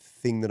a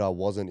thing that I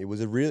wasn't. It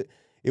was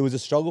a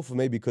struggle for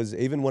me because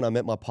even when I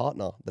met my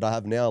partner that I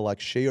have now,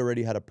 like she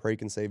already had a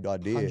preconceived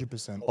idea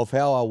 100%. of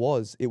how I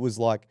was. It was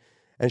like,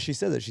 and she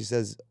said that, she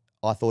says,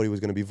 I thought he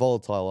was going to be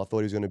volatile. I thought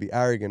he was going to be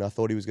arrogant. I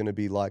thought he was going to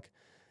be like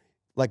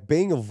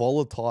being a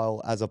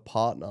volatile as a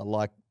partner,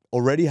 like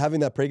already having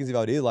that preconceived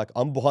idea, like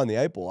I'm behind the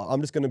eight ball. I'm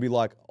just going to be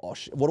like, oh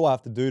shit, what do I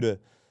have to do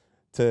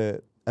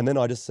to and then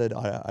I just said,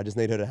 I just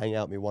need her to hang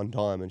out with me one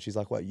time. And she's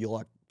like, wait, you're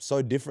like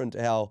so different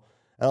to how,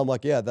 and I'm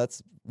like, yeah,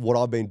 that's what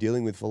I've been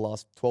dealing with for the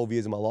last 12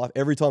 years of my life.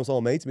 Every time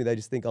someone meets me, they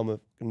just think I'm a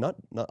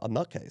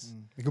nutcase.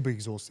 It could be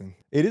exhausting.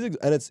 It is,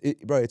 and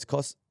bro, it's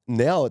cost,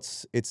 now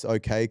it's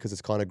okay because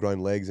it's kind of grown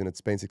legs and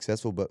it's been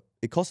successful, but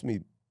it cost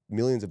me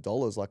millions of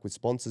dollars, like with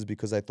sponsors,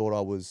 because they thought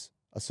I was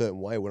a certain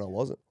way when I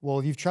wasn't.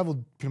 Well, you've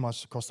traveled pretty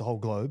much across the whole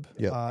globe.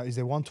 Yeah. Is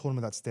there one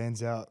tournament that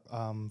stands out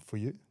for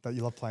you that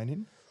you love playing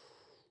in?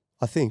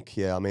 I think,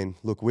 yeah. I mean,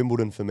 look,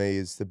 Wimbledon for me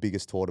is the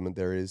biggest tournament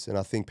there is. And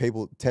I think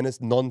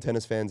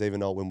non-tennis fans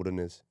even know what Wimbledon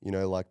is. You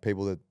know, like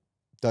people that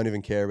don't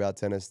even care about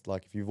tennis.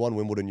 Like if you've won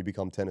Wimbledon, you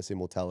become tennis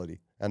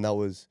immortality. And that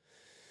was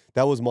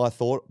my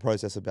thought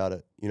process about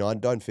it. You know, I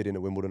don't fit into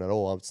Wimbledon at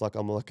all. It's like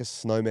I'm like a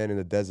snowman in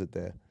the desert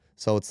there.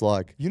 So it's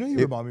like... You know, you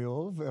remind me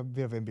of a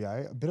bit of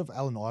NBA, a bit of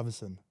Allen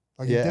Iverson.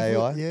 Like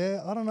AI?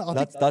 Yeah, I don't know.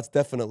 That's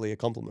definitely a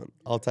compliment.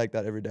 I'll take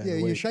that every day. Yeah,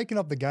 you're shaking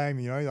up the game,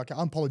 you know, like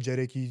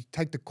unapologetic. You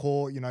take the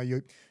court, you know,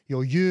 you're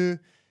you.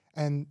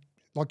 And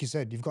like you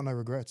said, you've got no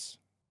regrets.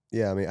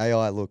 Yeah, I mean,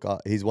 AI, look,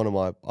 he's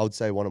I would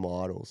say one of my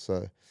idols.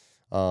 So,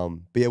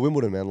 but yeah,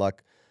 Wimbledon, man,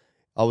 like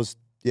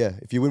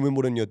if you win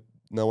Wimbledon,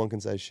 no one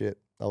can say shit.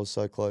 I was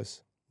so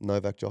close.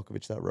 Novak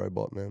Djokovic, that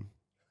robot, man.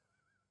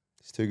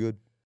 He's too good.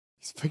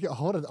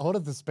 I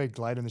wanted to speak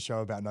later in the show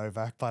about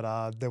Novak,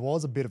 but there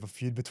was a bit of a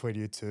feud between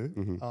you two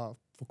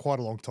for quite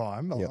a long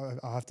time,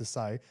 I have to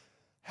say.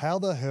 How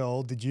the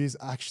hell did you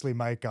actually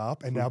make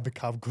up and now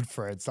become good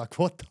friends? Like,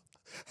 how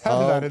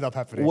did that end up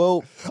happening?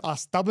 Well, a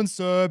stubborn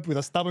Serb with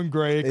a stubborn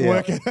Greek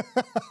working.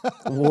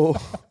 Well,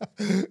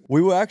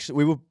 we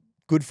were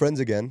good friends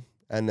again,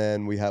 and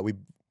then we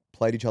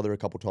played each other a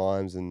couple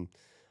times, and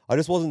I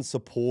just wasn't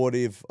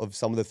supportive of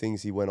some of the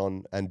things he went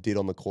on and did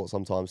on the court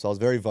sometimes. So I was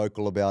very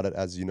vocal about it,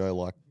 as you know,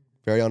 like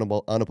very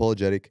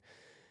unapologetic.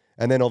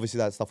 And then obviously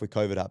that stuff with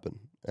COVID happened.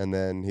 And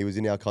then he was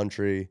in our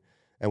country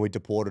and we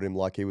deported him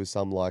like he was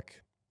some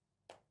like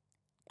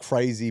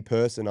crazy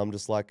person. I'm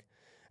just like,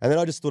 and then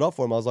I just stood up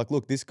for him. I was like,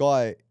 look, this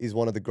guy is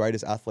one of the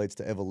greatest athletes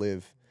to ever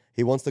live.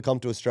 He wants to come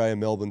to Australia,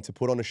 Melbourne, to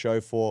put on a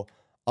show for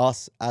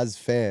us as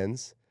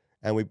fans.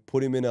 And we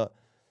put him in a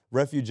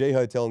refugee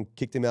hotel and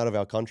kicked him out of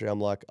our country. I'm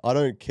like, I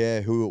don't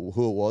care who it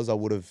was. I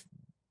would have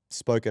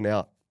spoken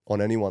out on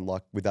anyone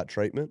like with that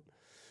treatment.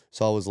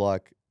 So I was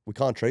like, we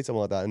can't treat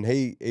someone like that. And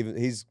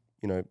he's,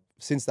 you know,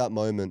 since that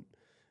moment,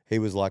 he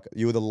was like,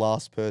 you were the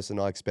last person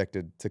I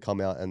expected to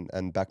come out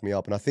and back me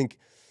up. And I think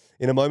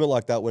in a moment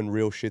like that, when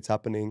real shit's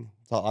happening,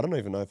 so I don't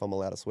even know if I'm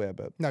allowed to swear,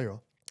 but no,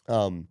 you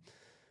are.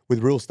 With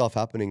real stuff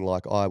happening,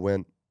 like I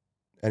went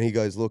and he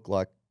goes, look,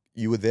 like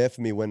you were there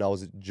for me when I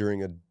was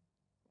during a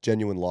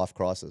genuine life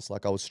crisis.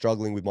 Like I was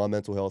struggling with my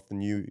mental health,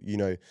 and you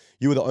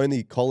were the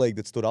only colleague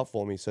that stood up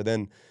for me. So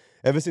then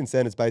ever since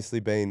then, it's basically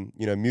been,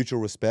 you know, mutual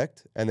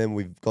respect. And then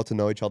we've got to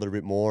know each other a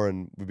bit more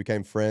and we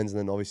became friends. And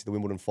then obviously the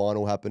Wimbledon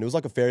final happened. It was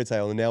like a fairy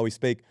tale. And now we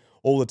speak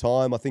all the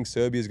time. I think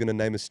Serbia is going to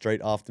name a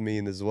street after me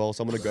as well.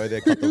 So I'm going to go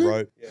there, cut the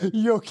rope.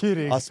 You're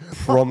kidding. I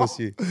promise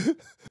you.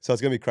 So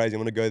it's going to be crazy.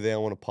 I'm going to go there. I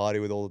want to party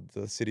with all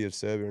the city of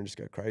Serbia and just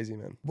go crazy,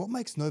 man. What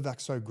makes Novak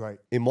so great?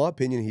 In my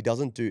opinion, he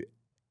doesn't do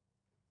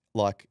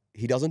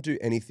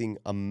anything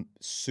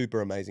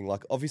super amazing.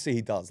 Like obviously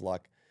he does,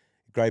 like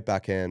great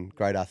backhand,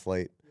 great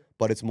athlete,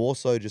 but it's more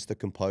so just the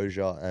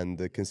composure and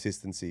the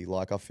consistency.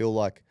 Like I feel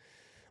like,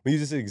 we use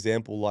this as an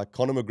example, like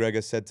Conor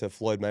McGregor said to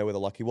Floyd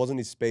Mayweather, like he wasn't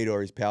his speed or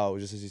his power, it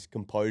was just his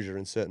composure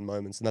in certain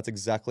moments. And that's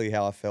exactly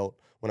how I felt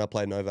when I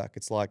played Novak.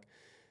 It's like,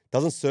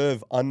 doesn't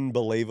serve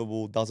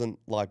unbelievable, doesn't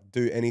like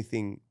do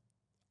anything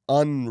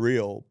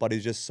unreal, but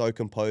he's just so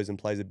composed and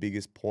plays the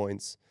biggest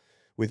points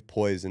with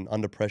poise, and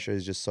under pressure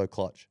is just so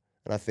clutch.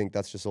 And I think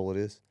that's just all it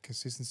is.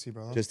 Consistency,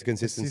 brother. Just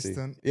consistency.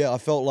 Consistent. Yeah, I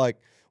felt like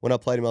when I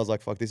played him, I was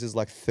like, fuck, this is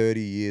like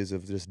 30 years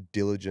of just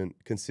diligent,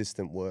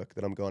 consistent work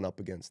that I'm going up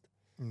against.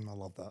 I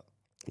love that.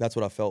 That's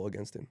what I felt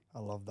against him. I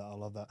love that. I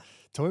love that.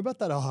 Tell me about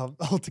that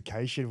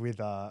altercation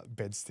with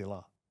Ben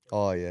Stiller.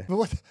 Oh, yeah.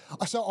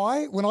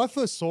 So when I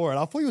first saw it,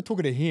 I thought you were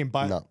talking to him,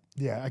 but no.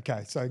 Yeah,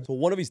 okay. So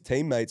one of his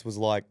teammates was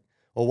like,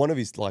 or one of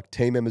his like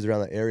team members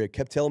around that area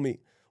kept telling me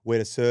where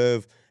to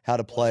serve, how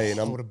to play. And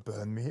That would have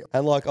burned me.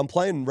 and like I'm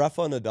playing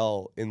Rafa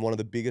Nadal in one of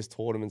the biggest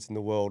tournaments in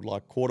the world,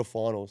 like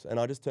quarterfinals. And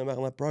I just turn back,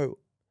 I'm like, bro,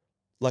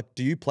 like,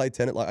 do you play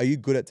tennis? Like, are you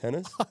good at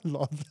tennis? I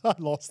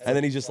lost And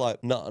then he's just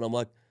like, no. And I'm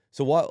like,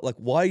 so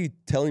why are you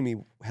telling me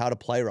how to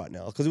play right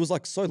now? Because it was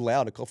like so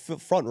loud,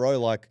 front row,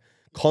 like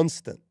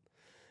constant.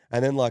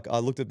 And then like I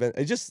looked at Ben,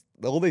 it just,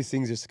 all these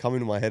things just come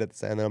into my head at the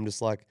same. And then I'm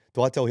just like,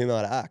 do I tell him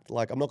how to act?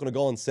 Like, I'm not going to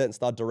go on set and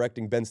start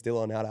directing Ben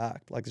Stiller on how to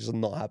act. Like, it's just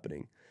not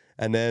happening.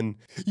 And then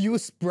you were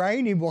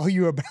spraying him while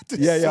you were about to.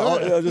 yeah.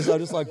 I was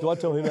just like, do I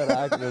tell him how to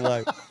act? And then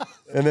like,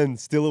 and then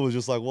Stiller was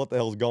just like, what the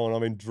hell's going on?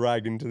 I've been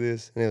dragged into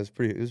this. And it was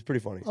pretty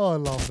funny. Oh, I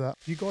love that.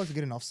 You guys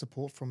get enough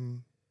support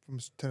from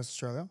Tennis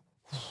Australia?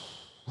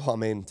 I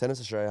mean, Tennis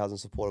Australia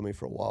hasn't supported me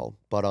for a while,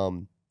 but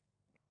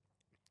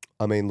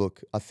I mean,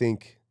 look, I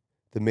think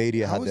the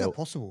media How is that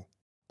possible?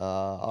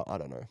 I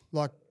don't know.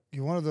 Like,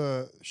 you're one of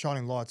the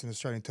shining lights in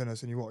Australian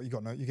tennis, and you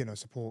get no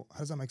support. How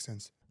does that make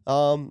sense?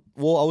 Well,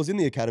 I was in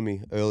the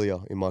academy earlier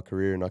in my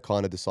career, and I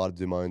kind of decided to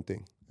do my own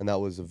thing, and that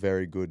was a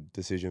very good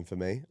decision for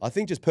me. I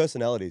think just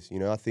personalities, you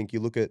know. I think you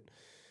look at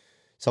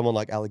someone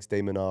like Alex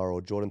de Minaur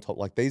or Jordan Top,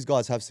 like these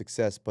guys have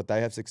success, but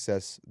they have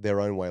success their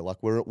own way. Like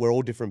we're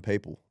all different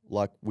people.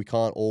 Like we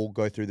can't all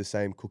go through the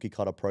same cookie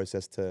cutter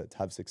process to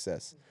have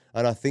success.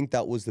 And I think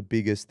that was the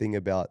biggest thing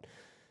about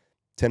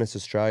Tennis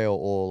Australia,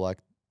 or like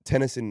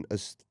tennis in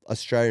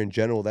Australia in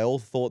general. They all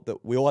thought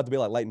that we all had to be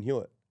like Leighton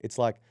Hewitt. It's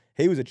like,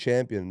 he was a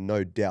champion,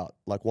 no doubt,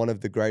 like one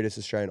of the greatest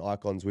Australian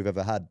icons we've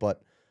ever had.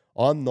 But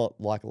I'm not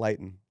like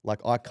Leighton. Like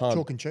I can't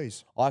chalk and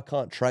cheese. I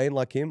can't train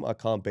like him. I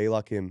can't be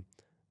like him.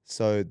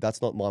 So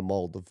that's not my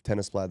mold of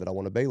tennis player that I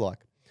want to be like.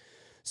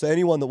 So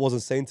anyone that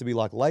wasn't seen to be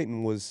like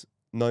Leighton was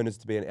known as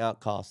to be an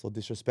outcast or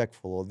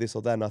disrespectful or this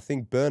or that. And I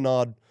think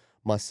Bernard,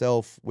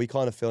 myself, we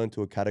kind of fell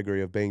into a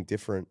category of being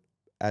different,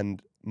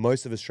 and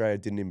most of Australia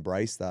didn't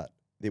embrace that.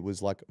 It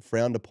was like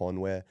frowned upon,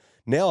 where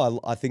now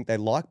I think they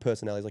like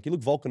personalities. Like you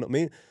look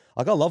Volkan,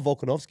 like I love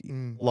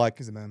Volkanovski. Like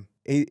he's a man.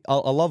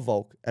 I love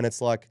Volk, and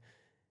it's like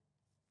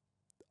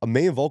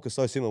me and Volk are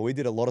so similar. We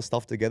did a lot of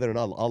stuff together, and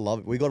I love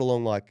it. We got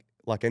along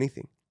like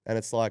anything, and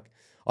it's like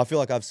I feel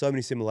like I have so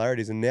many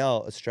similarities. And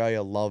now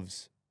Australia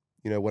loves,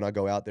 you know, when I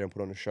go out there and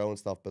put on a show and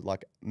stuff. But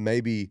like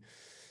maybe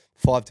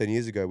 5-10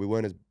 years ago, we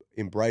weren't as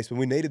embraced.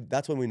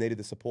 That's when we needed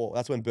the support.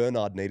 That's when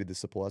Bernard needed the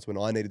support. That's when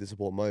I needed the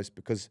support most,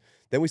 because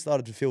then we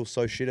started to feel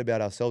so shit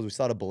about ourselves. We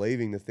started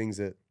believing the things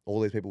that all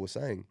these people were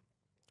saying.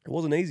 It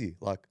wasn't easy.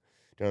 Like,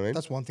 do you know what I mean?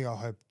 That's one thing I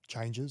hope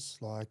changes.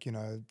 Like, you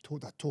know,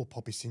 that tall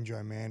poppy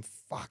syndrome, man.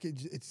 Fuck,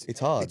 it's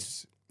hard.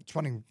 It's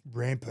running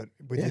rampant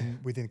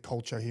within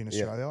culture here in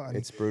Australia. Yeah, and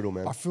it's brutal,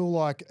 man. I feel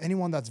like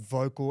anyone that's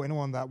vocal,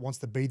 anyone that wants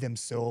to be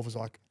themselves is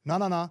like, no.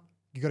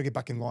 You got to get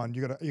back in line.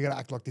 You got to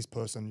act like this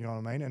person. You know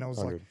what I mean? And I was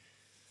 100. like,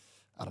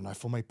 I don't know.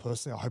 For me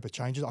personally, I hope it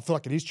changes. I feel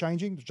like it is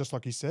changing, just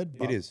like you said.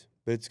 It is,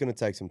 but it's going to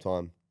take some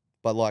time.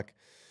 But like,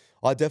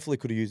 I definitely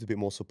could have used a bit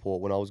more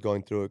support when I was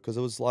going through it, because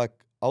it was like,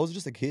 I was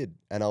just a kid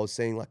and I was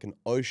seeing like an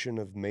ocean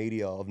of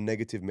media, of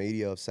negative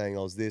media, of saying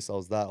I was this, I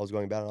was that, I was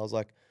going bad. And I was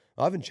like,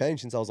 I haven't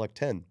changed since I was like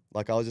 10.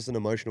 Like I was just an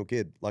emotional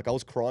kid. Like I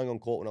was crying on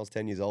court when I was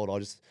 10 years old. I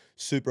was just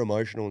super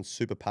emotional and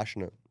super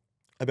passionate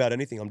about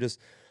anything.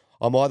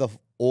 I'm either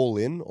all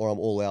in or I'm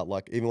all out.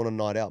 Like even on a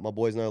night out, my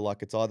boys know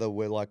like it's either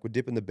we're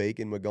dipping the beak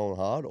and we're going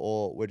hard,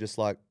 or we're just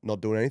like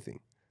not doing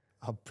anything.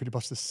 I'm pretty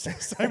much the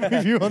same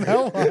with you on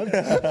that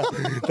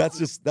one. That's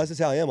just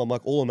how I am. I'm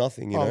like all or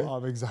nothing, you know?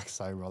 I'm exact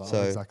same, brother. So,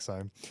 I'm exact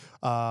same.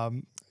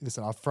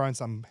 Listen, I've thrown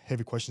some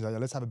heavy questions at you.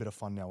 Let's have a bit of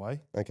fun now, eh?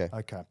 Okay.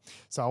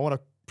 So I want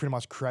to pretty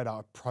much create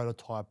a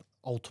prototype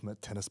ultimate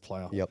tennis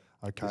player. Yep.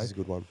 Okay. This is a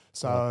good one.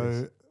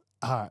 So,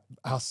 our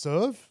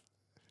serve,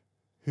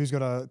 who's got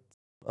to...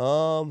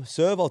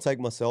 Serve, I'll take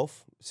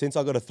myself. Since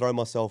I got to throw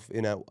myself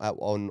in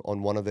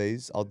on one of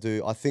these,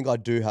 I think I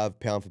do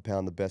have pound for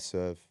pound the best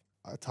serve.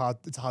 It's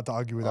hard to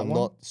argue with that one. I'm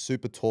not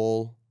super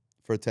tall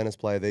for a tennis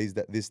player this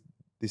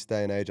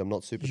day and age. I'm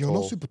not super tall. You're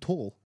not super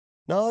tall.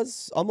 No,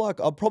 I'm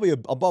probably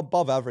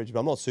above average, but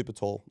I'm not super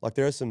tall. Like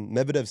there are some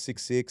Medvedev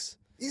 6'6".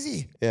 Is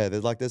he? Yeah,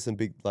 there's some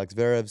big, like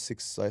Zverev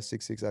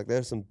 6'6". Like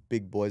there's some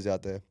big boys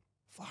out there.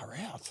 Far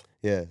out.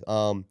 Yeah.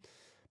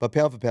 But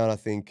pound for pound, I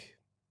think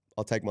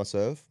I'll take my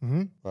serve.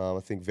 Mm-hmm. I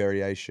think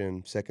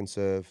variation, second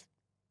serve.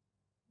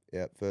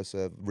 Yep, first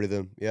serve,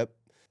 rhythm. Yep.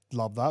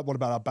 Love that. What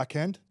about our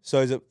backhand? So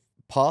is it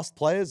past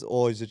players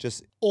or is it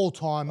just all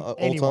time? All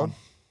anyone. time.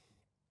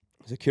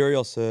 So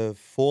Kyrgios serve,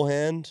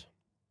 forehand.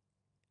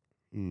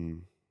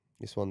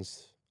 This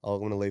one's. I'm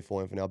going to leave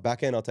forehand for now.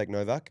 Backhand, I'll take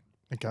Novak.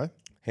 Okay.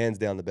 Hands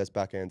down, the best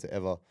backhand to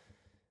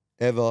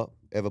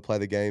ever play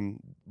the game.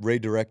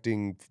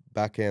 Redirecting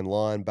backhand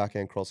line,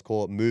 backhand cross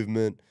court,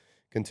 movement,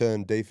 can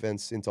turn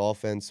defense into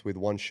offense with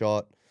one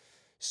shot.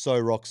 So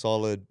rock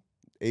solid,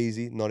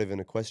 easy, not even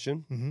a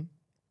question.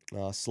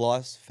 Mm-hmm.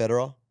 Slice,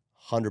 Federer,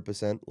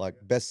 100%. Like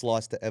best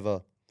slice to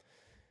ever.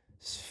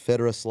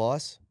 Federer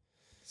slice.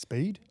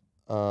 Speed?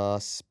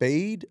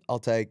 Speed, I'll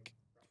take.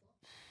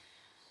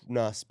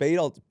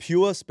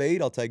 Pure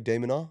speed, I'll take de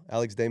Minaur,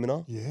 Alex de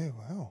Minaur. Yeah,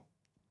 wow.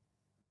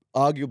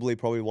 arguably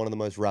probably one of the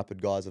most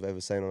rapid guys I've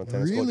ever seen on a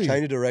tennis court.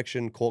 Change of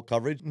direction, court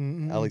coverage,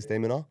 Alex de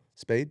Minaur,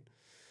 speed.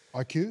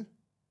 IQ?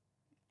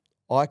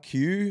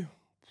 IQ,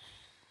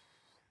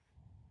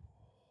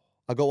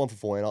 I got one for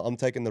forehand. I'm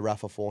taking the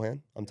Rafa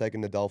forehand. I'm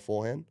taking Nadal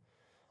forehand.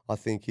 I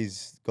think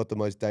he's got the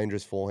most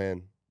dangerous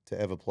forehand to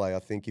ever play. I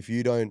think if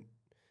you don't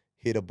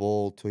hit a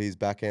ball to his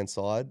backhand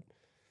side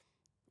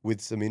with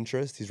some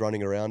interest, he's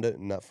running around it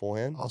in that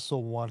forehand. I saw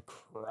one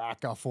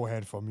cracker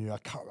forehand from you. I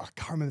can't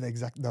remember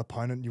the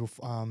opponent you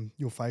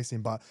were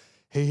facing, but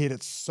he hit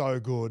it so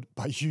good.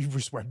 But you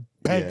just went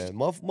bang. Yeah,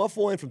 my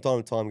forehand from time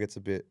to time gets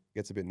a bit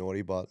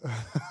naughty, but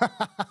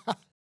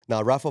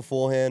no, Rafa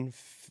forehand,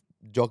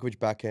 Djokovic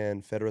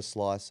backhand, Federer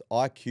slice,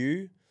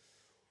 IQ.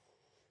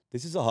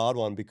 This is a hard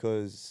one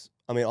because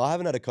I mean I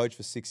haven't had a coach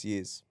for 6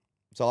 years,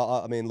 so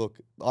I mean look,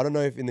 I don't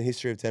know if in the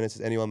history of tennis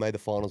has anyone made the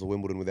finals of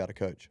Wimbledon without a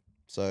coach.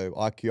 So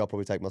IQ, I'll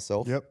probably take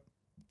myself. Yep.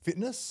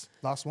 Fitness,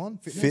 last one.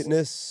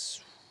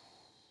 Fitness.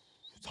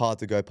 It's hard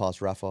to go past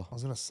Rafa. I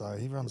was gonna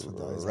say he runs for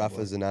days.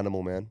 Rafa's an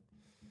animal, man.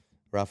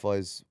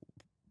 Rafa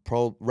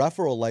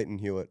or Leighton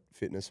Hewitt,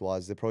 fitness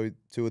wise, they're probably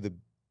two of the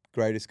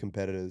greatest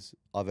competitors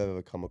I've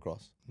ever come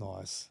across.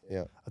 Nice.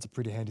 Yeah. That's a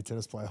pretty handy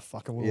tennis player.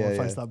 Fuck, I wouldn't want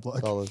to face that bloke.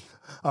 Solid.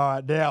 All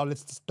right, now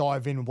let's just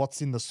dive in.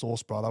 What's in the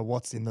sauce, brother?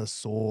 What's in the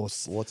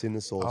sauce? What's in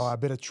the sauce? All right, a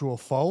bit of true or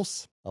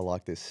false. I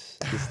like this.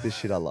 This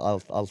shit, I'll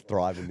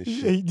thrive in this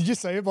shit. Did you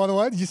say it, by the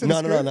way? Did you say No.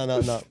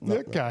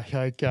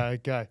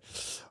 Okay.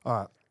 All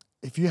right.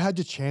 If you had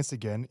your chance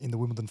again in the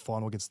Wimbledon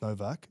final against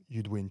Novak,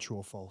 you'd win, true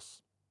or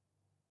false?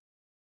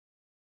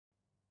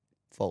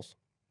 False.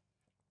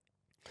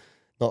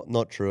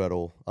 Not true at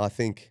all. I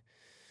think...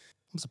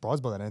 I'm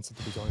surprised by that answer,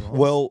 to be going honest.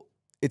 Well,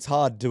 it's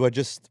hard. Do I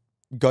just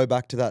go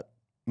back to that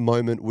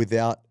moment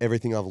without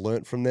everything I've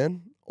learnt from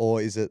then? Or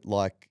is it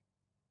like,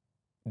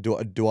 do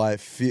I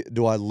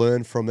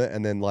learn from it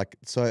and then like,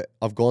 so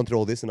I've gone through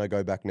all this and I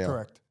go back now?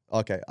 Correct.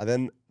 Okay,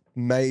 then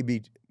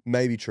maybe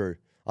true.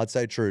 I'd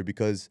say true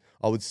because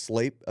I would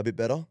sleep a bit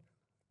better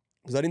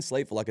because I didn't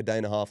sleep for like a day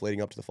and a half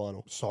leading up to the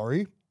final.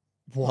 Sorry?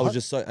 What? I was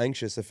just so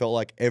anxious. It felt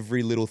like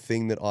every little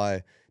thing that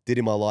I did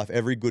in my life,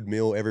 every good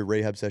meal, every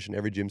rehab session,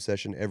 every gym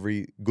session,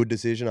 every good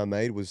decision I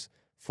made was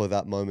for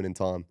that moment in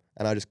time.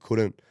 And I just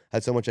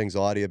had so much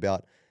anxiety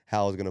about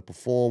how I was going to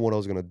perform, what I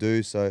was going to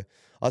do. So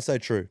I'd say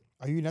true.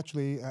 Are you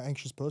naturally an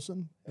anxious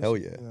person? Hell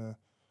yeah.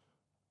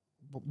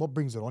 What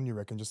brings it on, you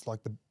reckon? Just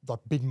like the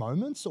big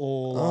moments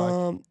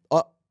or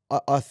like...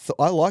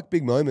 I like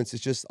big moments.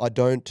 It's just, I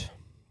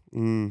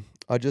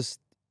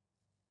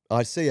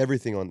see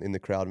everything in the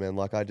crowd, man.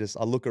 Like I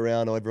look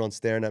around, everyone's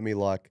staring at me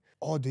like,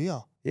 oh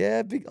dear.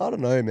 Yeah, I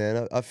don't know,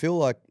 man. I feel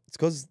like it's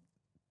because,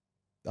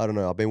 I don't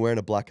know, I've been wearing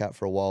a black hat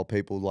for a while.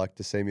 People like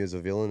to see me as a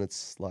villain.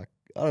 It's like,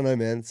 I don't know,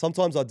 man.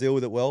 Sometimes I deal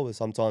with it well, but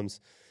sometimes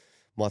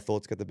my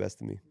thoughts get the best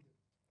of me.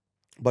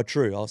 But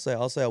true, I'll say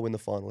I'll win the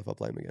final if I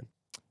play him again.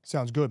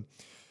 Sounds good.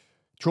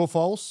 True or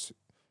false?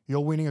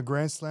 You're winning a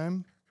Grand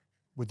Slam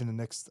within the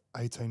next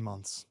 18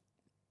 months.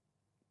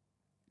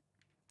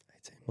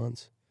 18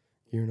 months,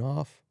 year and a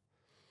half.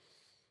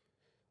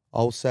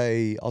 I'll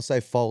say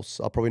false.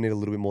 I'll probably need a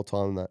little bit more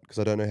time than that because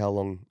I don't know how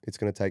long it's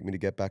going to take me to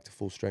get back to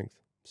full strength.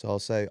 So I'll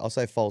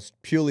say false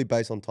purely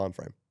based on time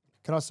frame.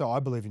 Can I say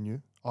I believe in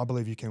you? I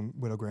believe you can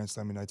win a Grand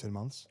Slam in 18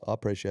 months. I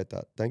appreciate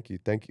that. Thank you.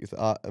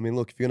 I mean,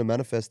 look, if you're going to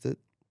manifest it,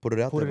 put it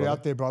out there. Put it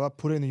out there, brother.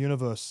 Put it in the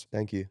universe.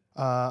 Thank you.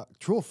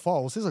 True or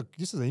false? This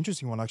is an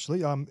interesting one,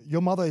 actually.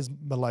 Your mother is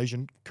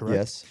Malaysian, correct?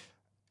 Yes.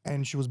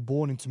 And she was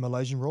born into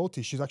Malaysian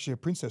royalty. She's actually a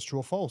princess. True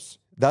or false?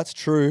 That's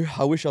true.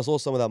 I wish I saw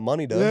some of that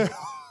money, though. Yeah.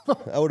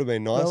 That would have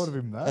been nice. That would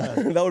have been mad.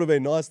 That would have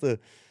been nice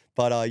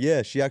but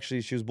yeah, she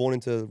was born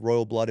into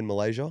royal blood in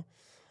Malaysia.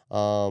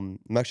 I'm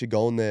actually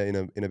going there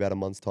in about a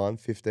month's time,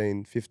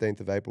 15th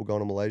of April,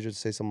 going to Malaysia to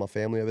see some of my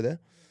family over there.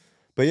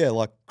 But yeah,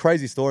 like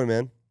crazy story,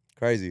 man.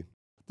 Crazy.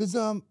 There's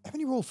how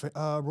many royal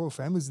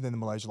families are there in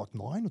Malaysia? Like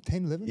 9 or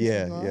 10, 11?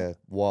 Yeah.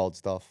 Wild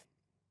stuff.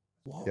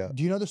 Wow. Yeah.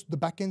 Do you know the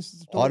back end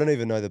story? I don't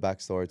even know the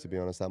backstory, to be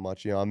honest, that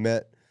much. You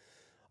know,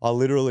 I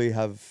literally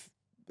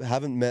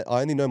haven't met,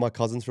 I only know my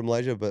cousins from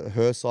Malaysia, but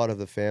her side of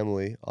the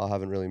family, I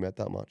haven't really met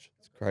that much.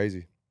 It's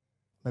crazy.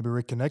 Maybe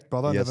reconnect,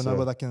 brother. Yes, Never know sir.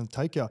 where that can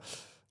take you.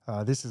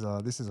 This is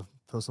a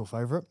personal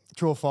favorite.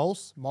 True or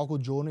false? Michael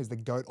Jordan is the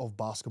GOAT of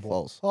basketball.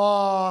 False.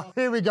 Oh,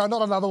 here we go.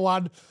 Not another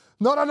one.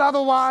 Not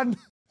another one.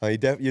 Oh, you're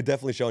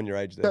definitely showing your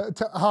age there.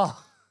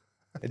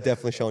 You're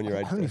definally showing your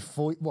age I'm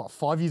only there.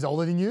 5 years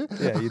older than you?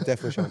 Yeah, you're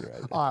definitely showing your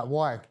age there. All right,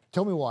 why?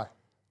 Tell me why.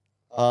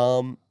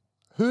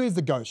 Who is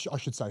the GOAT, I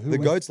should say? The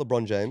GOAT's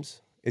LeBron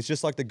James. It's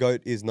just like the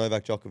GOAT is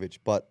Novak Djokovic.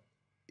 But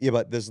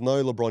there's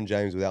no LeBron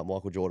James without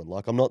Michael Jordan.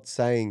 Like, I'm not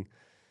saying,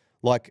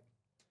 like,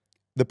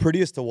 the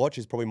prettiest to watch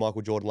is probably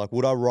Michael Jordan. Like,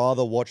 would I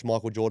rather watch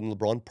Michael Jordan,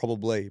 LeBron?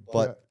 Probably.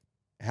 But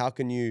how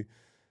can you,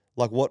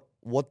 like,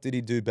 what did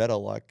he do better?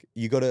 Like,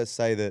 you got to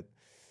say that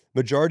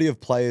majority of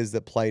players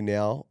that play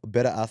now are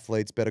better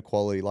athletes, better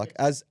quality. Like,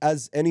 as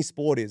any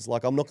sport is.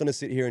 Like, I'm not going to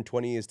sit here in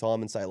 20 years'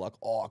 time and say, like,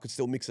 oh, I could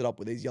still mix it up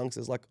with these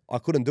youngsters. Like, I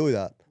couldn't do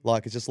that.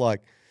 Like, it's just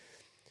like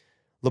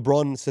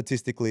LeBron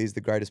statistically is the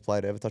greatest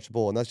player to ever touch the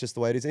ball, and that's just the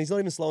way it is. And he's not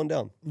even slowing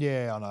down.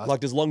 Yeah, I know. Like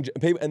there's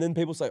people, and then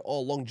people say,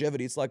 "Oh,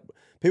 longevity." It's like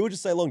people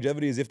just say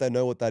longevity as if they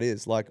know what that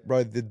is. Like,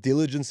 bro, the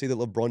diligency that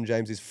LeBron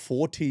James is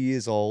 40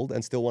 years old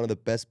and still one of the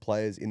best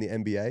players in the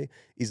NBA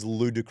is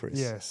ludicrous.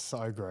 Yes,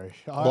 I agree.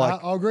 I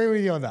agree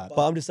with you on that.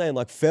 But I'm just saying,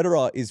 like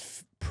Federer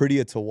is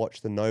prettier to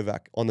watch than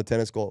Novak on the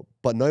tennis court,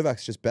 but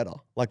Novak's just better.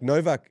 Like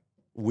Novak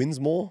wins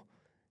more.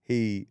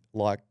 He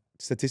like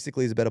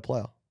statistically is a better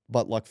player.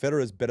 But like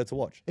Federer is better to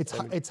watch.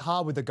 It's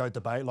hard with the GOAT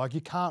debate. Like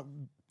you can't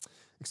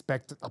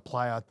expect a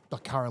player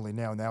like currently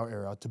now in our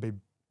era to be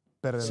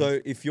better than... So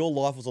if your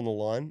life was on the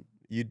line,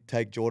 you'd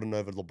take Jordan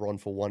over LeBron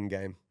for one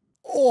game.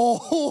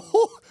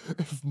 Oh,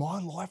 if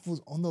my life was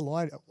on the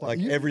line, like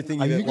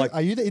everything.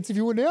 Are you the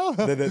interviewer now?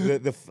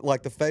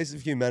 Like the face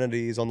of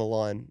humanity is on the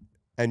line,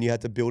 and you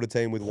had to build a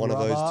team with one of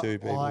those two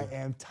people. I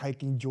am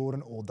taking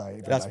Jordan all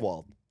day. That's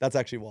wild. That's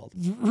actually wild.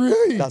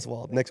 Really? That's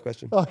wild. Next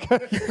question. Okay.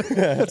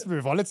 Let's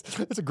move on.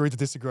 Let's agree to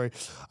disagree.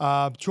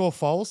 True or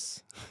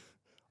false?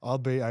 I'll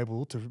be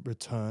able to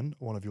return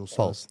one of your serves.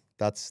 False.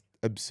 That's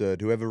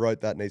absurd. Whoever wrote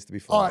that needs to be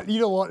fired. All right,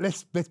 you know what?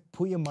 Let's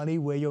put your money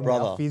where your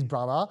mouth is,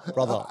 brother.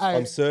 Brother,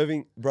 I'm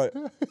serving, bro.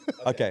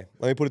 Okay,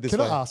 let me put it this way.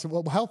 Can I ask,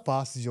 how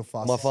fast is your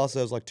fast? My fast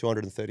serve is like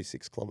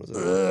 236 kilometers.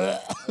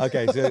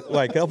 Okay, so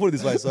wait, can I put it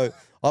this way? So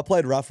I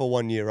played Rafa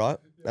 1 year, right?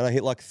 And I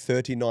hit like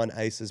 39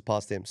 aces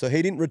past him. So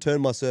he didn't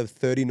return my serve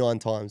 39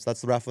 times.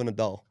 That's Rafa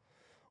Nadal.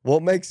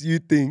 What makes you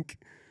think?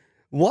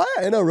 Why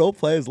are NRL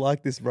players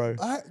like this, bro?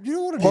 You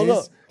know what it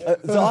Ponga,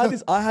 is?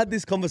 So I had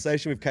this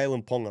conversation with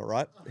Kalen Ponga,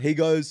 right? He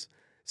goes,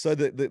 so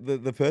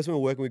the person we're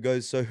working with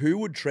goes, so who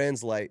would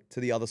translate to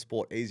the other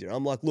sport easier?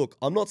 I'm like, look,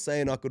 I'm not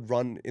saying I could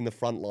run in the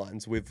front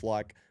lines with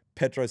like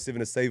Petro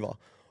Civoniceva,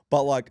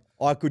 but like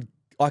I can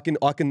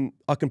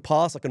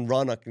pass, I can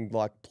run, I can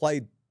like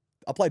play.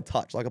 I played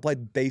touch, like I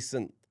played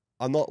decent.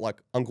 I'm not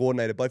like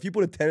uncoordinated, but if you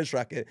put a tennis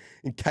racket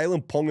in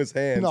Kalen Ponga's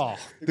hands,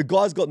 the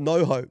guy's got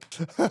no hope.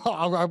 I'm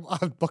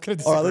not going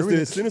to All right, let's do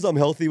this. As soon as I'm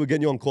healthy, we're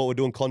getting you on court. We're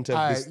doing content.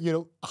 100%.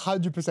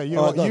 You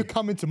know what? You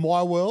come into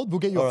my world, we'll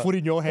get your foot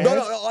in your hands.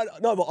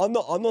 No, but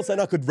I'm not saying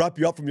I could wrap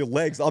you up from your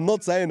legs. I'm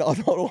not saying I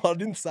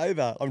didn't say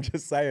that. I'm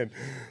just saying,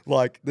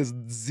 like, there's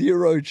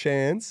zero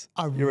chance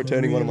you're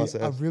returning one of my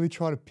serves. I really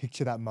try to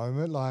picture that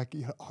moment, like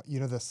you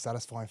know the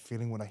satisfying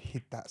feeling when I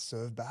hit that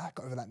serve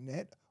back over that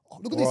net. Oh,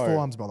 look at these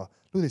forearms, brother.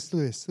 Look at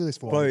this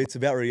forearm. Bro, it's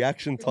about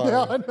reaction time.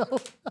 Yeah, I know.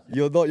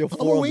 You're not your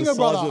forearms. I'm a winger,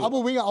 brother. I'm a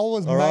winger. I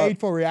was made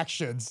for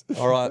reactions.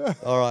 All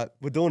right.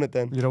 We're doing it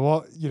then. You know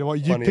what?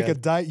 You pick a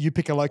date, you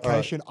pick a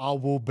location, I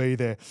will be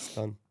there.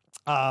 Done.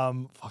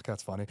 Fuck,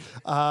 that's funny.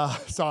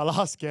 So our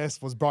last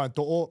guest was Brian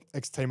Thorpe,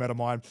 ex-teammate of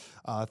mine,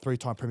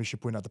 3-time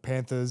premiership winner at the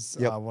Panthers,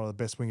 one of the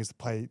best wingers to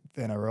play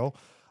the NRL.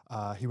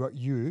 He wrote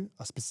you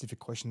a specific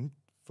question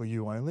for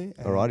you only.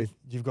 Alrighty.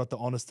 You've got the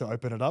honors to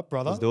open it up,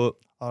 brother. Let's do it.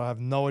 I have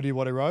no idea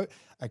what he wrote.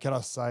 And can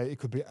I say it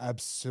could be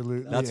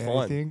absolutely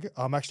anything. Fine.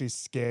 I'm actually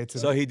scared to...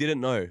 So he didn't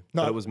know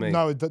that it was me?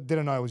 No,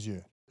 didn't know it was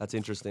you. That's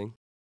interesting.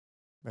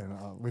 Man,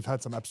 we've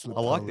had some absolute...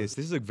 I like this.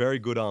 This is a very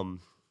good...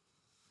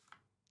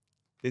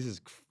 This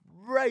is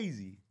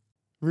crazy.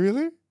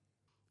 Really?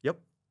 Yep.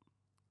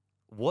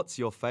 What's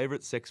your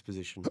favorite sex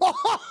position?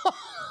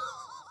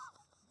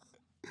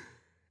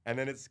 And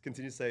then it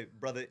continues to say,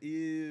 brother,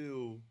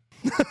 ew.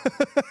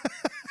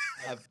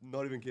 I'm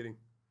not even kidding.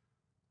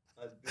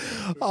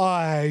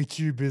 I hate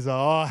you, Bizza.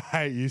 I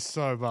hate you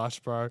so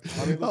much, bro.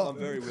 I mean, look, I'm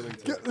very willing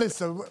to.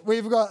 Listen,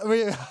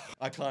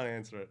 I can't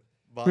answer it.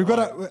 But we've got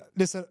to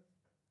listen.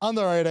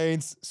 Under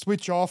 18s,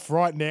 switch off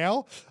right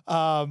now.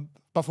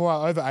 But for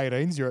our over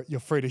 18s, you're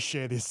free to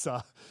share this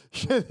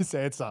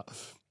answer.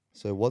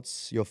 So,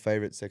 what's your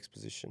favorite sex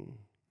position,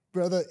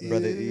 brother?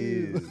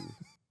 Ew.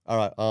 All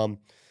right.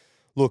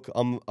 Look,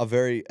 I'm a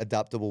very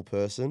adaptable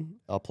person.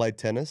 I play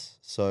tennis,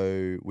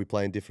 so we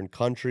play in different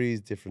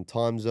countries, different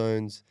time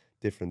zones,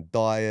 different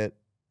diet,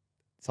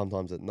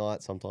 sometimes at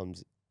night,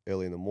 sometimes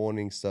early in the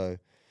morning. So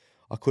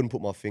I couldn't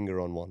put my finger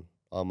on one.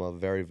 I'm a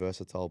very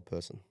versatile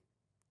person.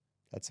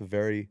 That's a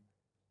very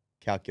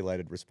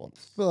calculated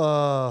response. You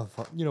know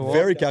what?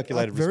 Very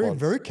calculated response.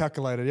 Very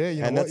calculated, yeah.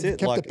 You know and what? that's it.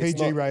 Kept like, the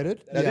PG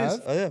rated. That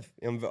is. I have.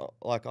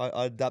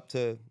 I adapt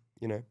to,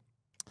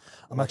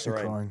 I'm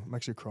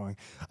actually crying.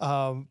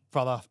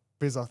 Brother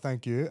Bizza,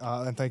 thank you.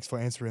 And thanks for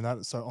answering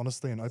that so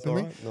honestly and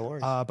openly. All right, no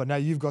worries. But now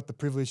you've got the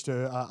privilege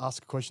to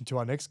ask a question to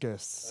our next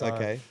guest. So,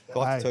 okay.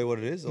 Do I have to tell you what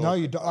it is? Or? No,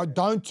 you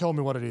don't tell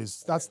me what it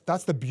is.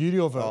 That's the beauty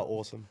of it. Oh,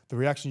 awesome. The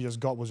reaction you just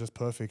got was just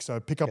perfect. So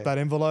pick up that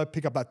envelope,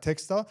 pick up that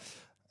texter,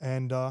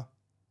 and right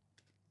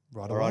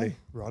away.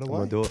 I'm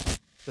going to do it.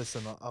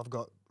 Listen, I've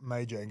got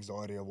major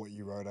anxiety of what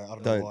you wrote out. I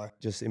don't know why.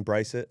 Just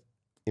embrace it.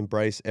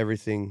 Embrace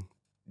everything.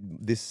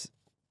 This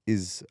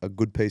is a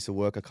good piece of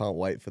work. I can't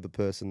wait for the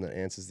person that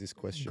answers this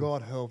question.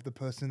 God help the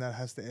person that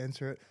has to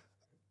answer it.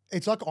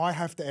 It's like I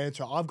have to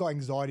answer. I've got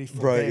anxiety for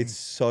Bro, them. it's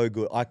so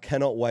good. I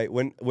cannot wait.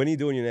 When are you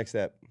doing your next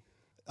step?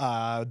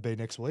 It'd be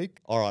next week.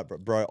 All right,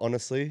 bro.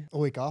 Honestly. A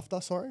week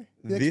after, sorry.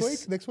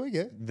 Next week,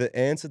 yeah. The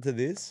answer to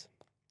this,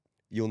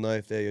 you'll know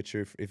if they're your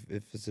true, if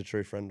it's a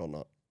true friend or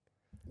not.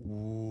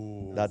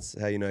 Ooh. That's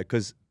how you know.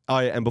 Because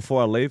and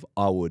before I leave,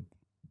 I would.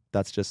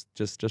 That's just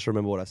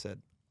remember what I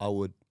said. I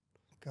would.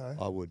 Okay.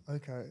 I would.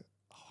 Okay.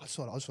 Oh, I just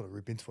want to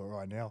rip into it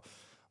right now.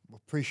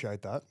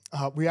 Appreciate that.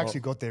 We actually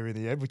got there in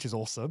the end, which is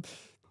awesome.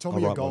 Tell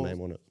me your goals. I'll write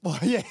my name on it. Oh,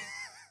 yeah.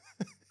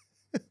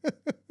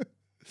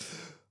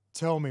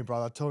 Tell me,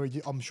 brother. Tell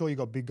me. I'm sure you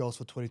got big goals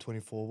for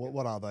 2024.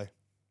 What are they?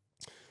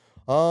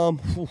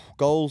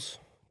 Goals.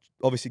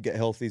 Obviously, get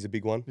healthy is a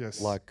big one.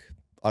 Yes. Like,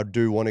 I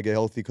do want to get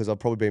healthy because I've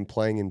probably been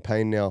playing in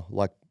pain now.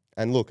 Like,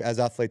 and look, as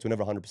athletes, we're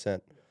never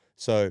 100%.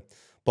 So,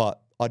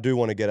 but I do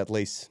want to get at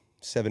least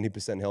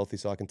 70% healthy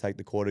so I can take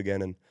the court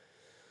again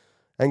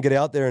and get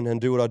out there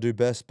and do what I do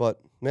best. But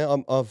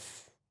now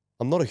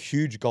I'm not a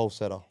huge goal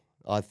setter.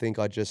 I think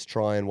I just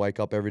try and wake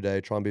up every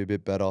day, try and be a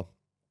bit better.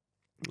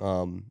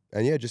 And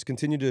yeah, just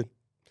continue to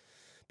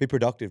be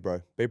productive,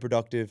 bro. Be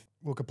productive.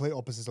 Well, complete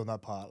opposites on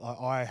that part. Like,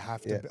 I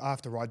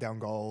have to write down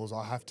goals.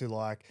 I have to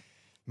like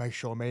make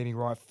sure I'm eating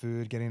right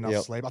food, getting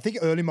enough sleep. I think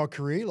early in my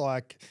career,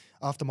 like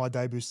after my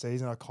debut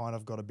season, I kind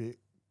of got a bit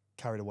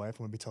carried away, if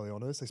I'm going to be totally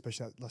honest,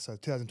 especially so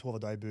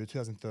 2012 I debuted,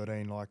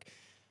 2013, like,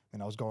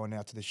 and I was going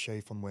out to the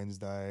Sheaf on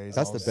Wednesdays.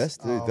 That's the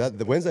best, dude.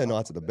 The Wednesday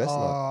nights are the best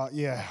night.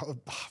 Yeah.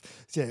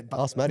 Yeah. But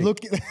ask Matty.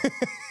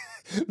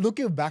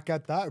 Looking back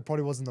at that, it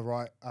probably wasn't the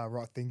right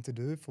thing to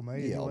do for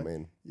me. Yeah, anyway. I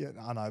mean. Yeah,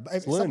 I know. But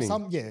it's learning.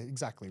 Yeah,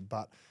 exactly.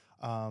 But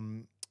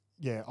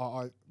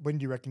yeah, when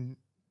do you reckon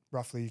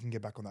roughly you can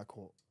get back on that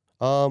court?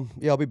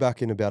 Yeah, I'll be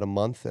back in about a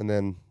month and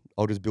then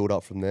I'll just build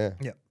up from there.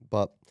 Yeah.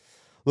 But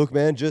look,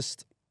 man,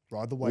 just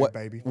ride the wave,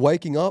 baby.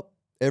 Waking up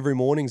every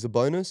morning's a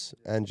bonus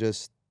and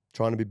just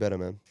trying to be better,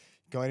 man.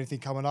 Got anything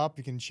coming up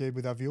you can share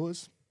with our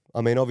viewers?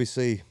 I mean,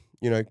 obviously,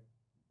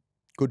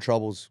 Good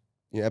Troubles,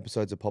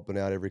 episodes are popping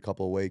out every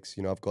couple of weeks.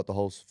 I've got the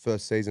whole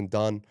first season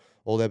done.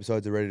 All the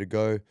episodes are ready to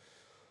go.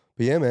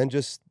 But yeah, man,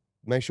 just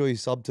make sure you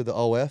sub to the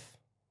OF.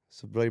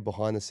 It's really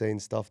behind the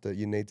scenes stuff that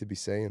you need to be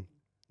seeing. And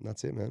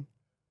that's it, man.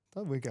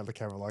 Don't wink at the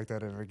camera like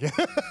that ever again.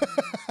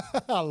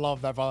 I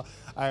love that, brother.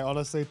 Hey,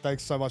 honestly,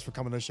 thanks so much for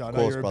coming to the show. I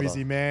know you're a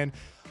busy man.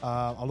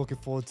 I'm looking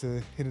forward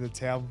to hitting the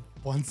town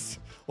once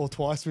or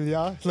twice with you.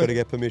 Got to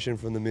get permission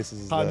from the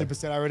missus.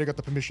 100%. I already got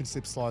the permission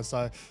slip slide.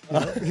 So,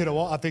 you know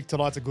what? I think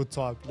tonight's a good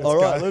time. All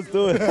right, let's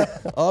do it.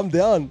 I'm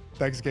down.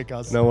 Thanks again,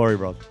 guys. No worry,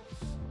 bro.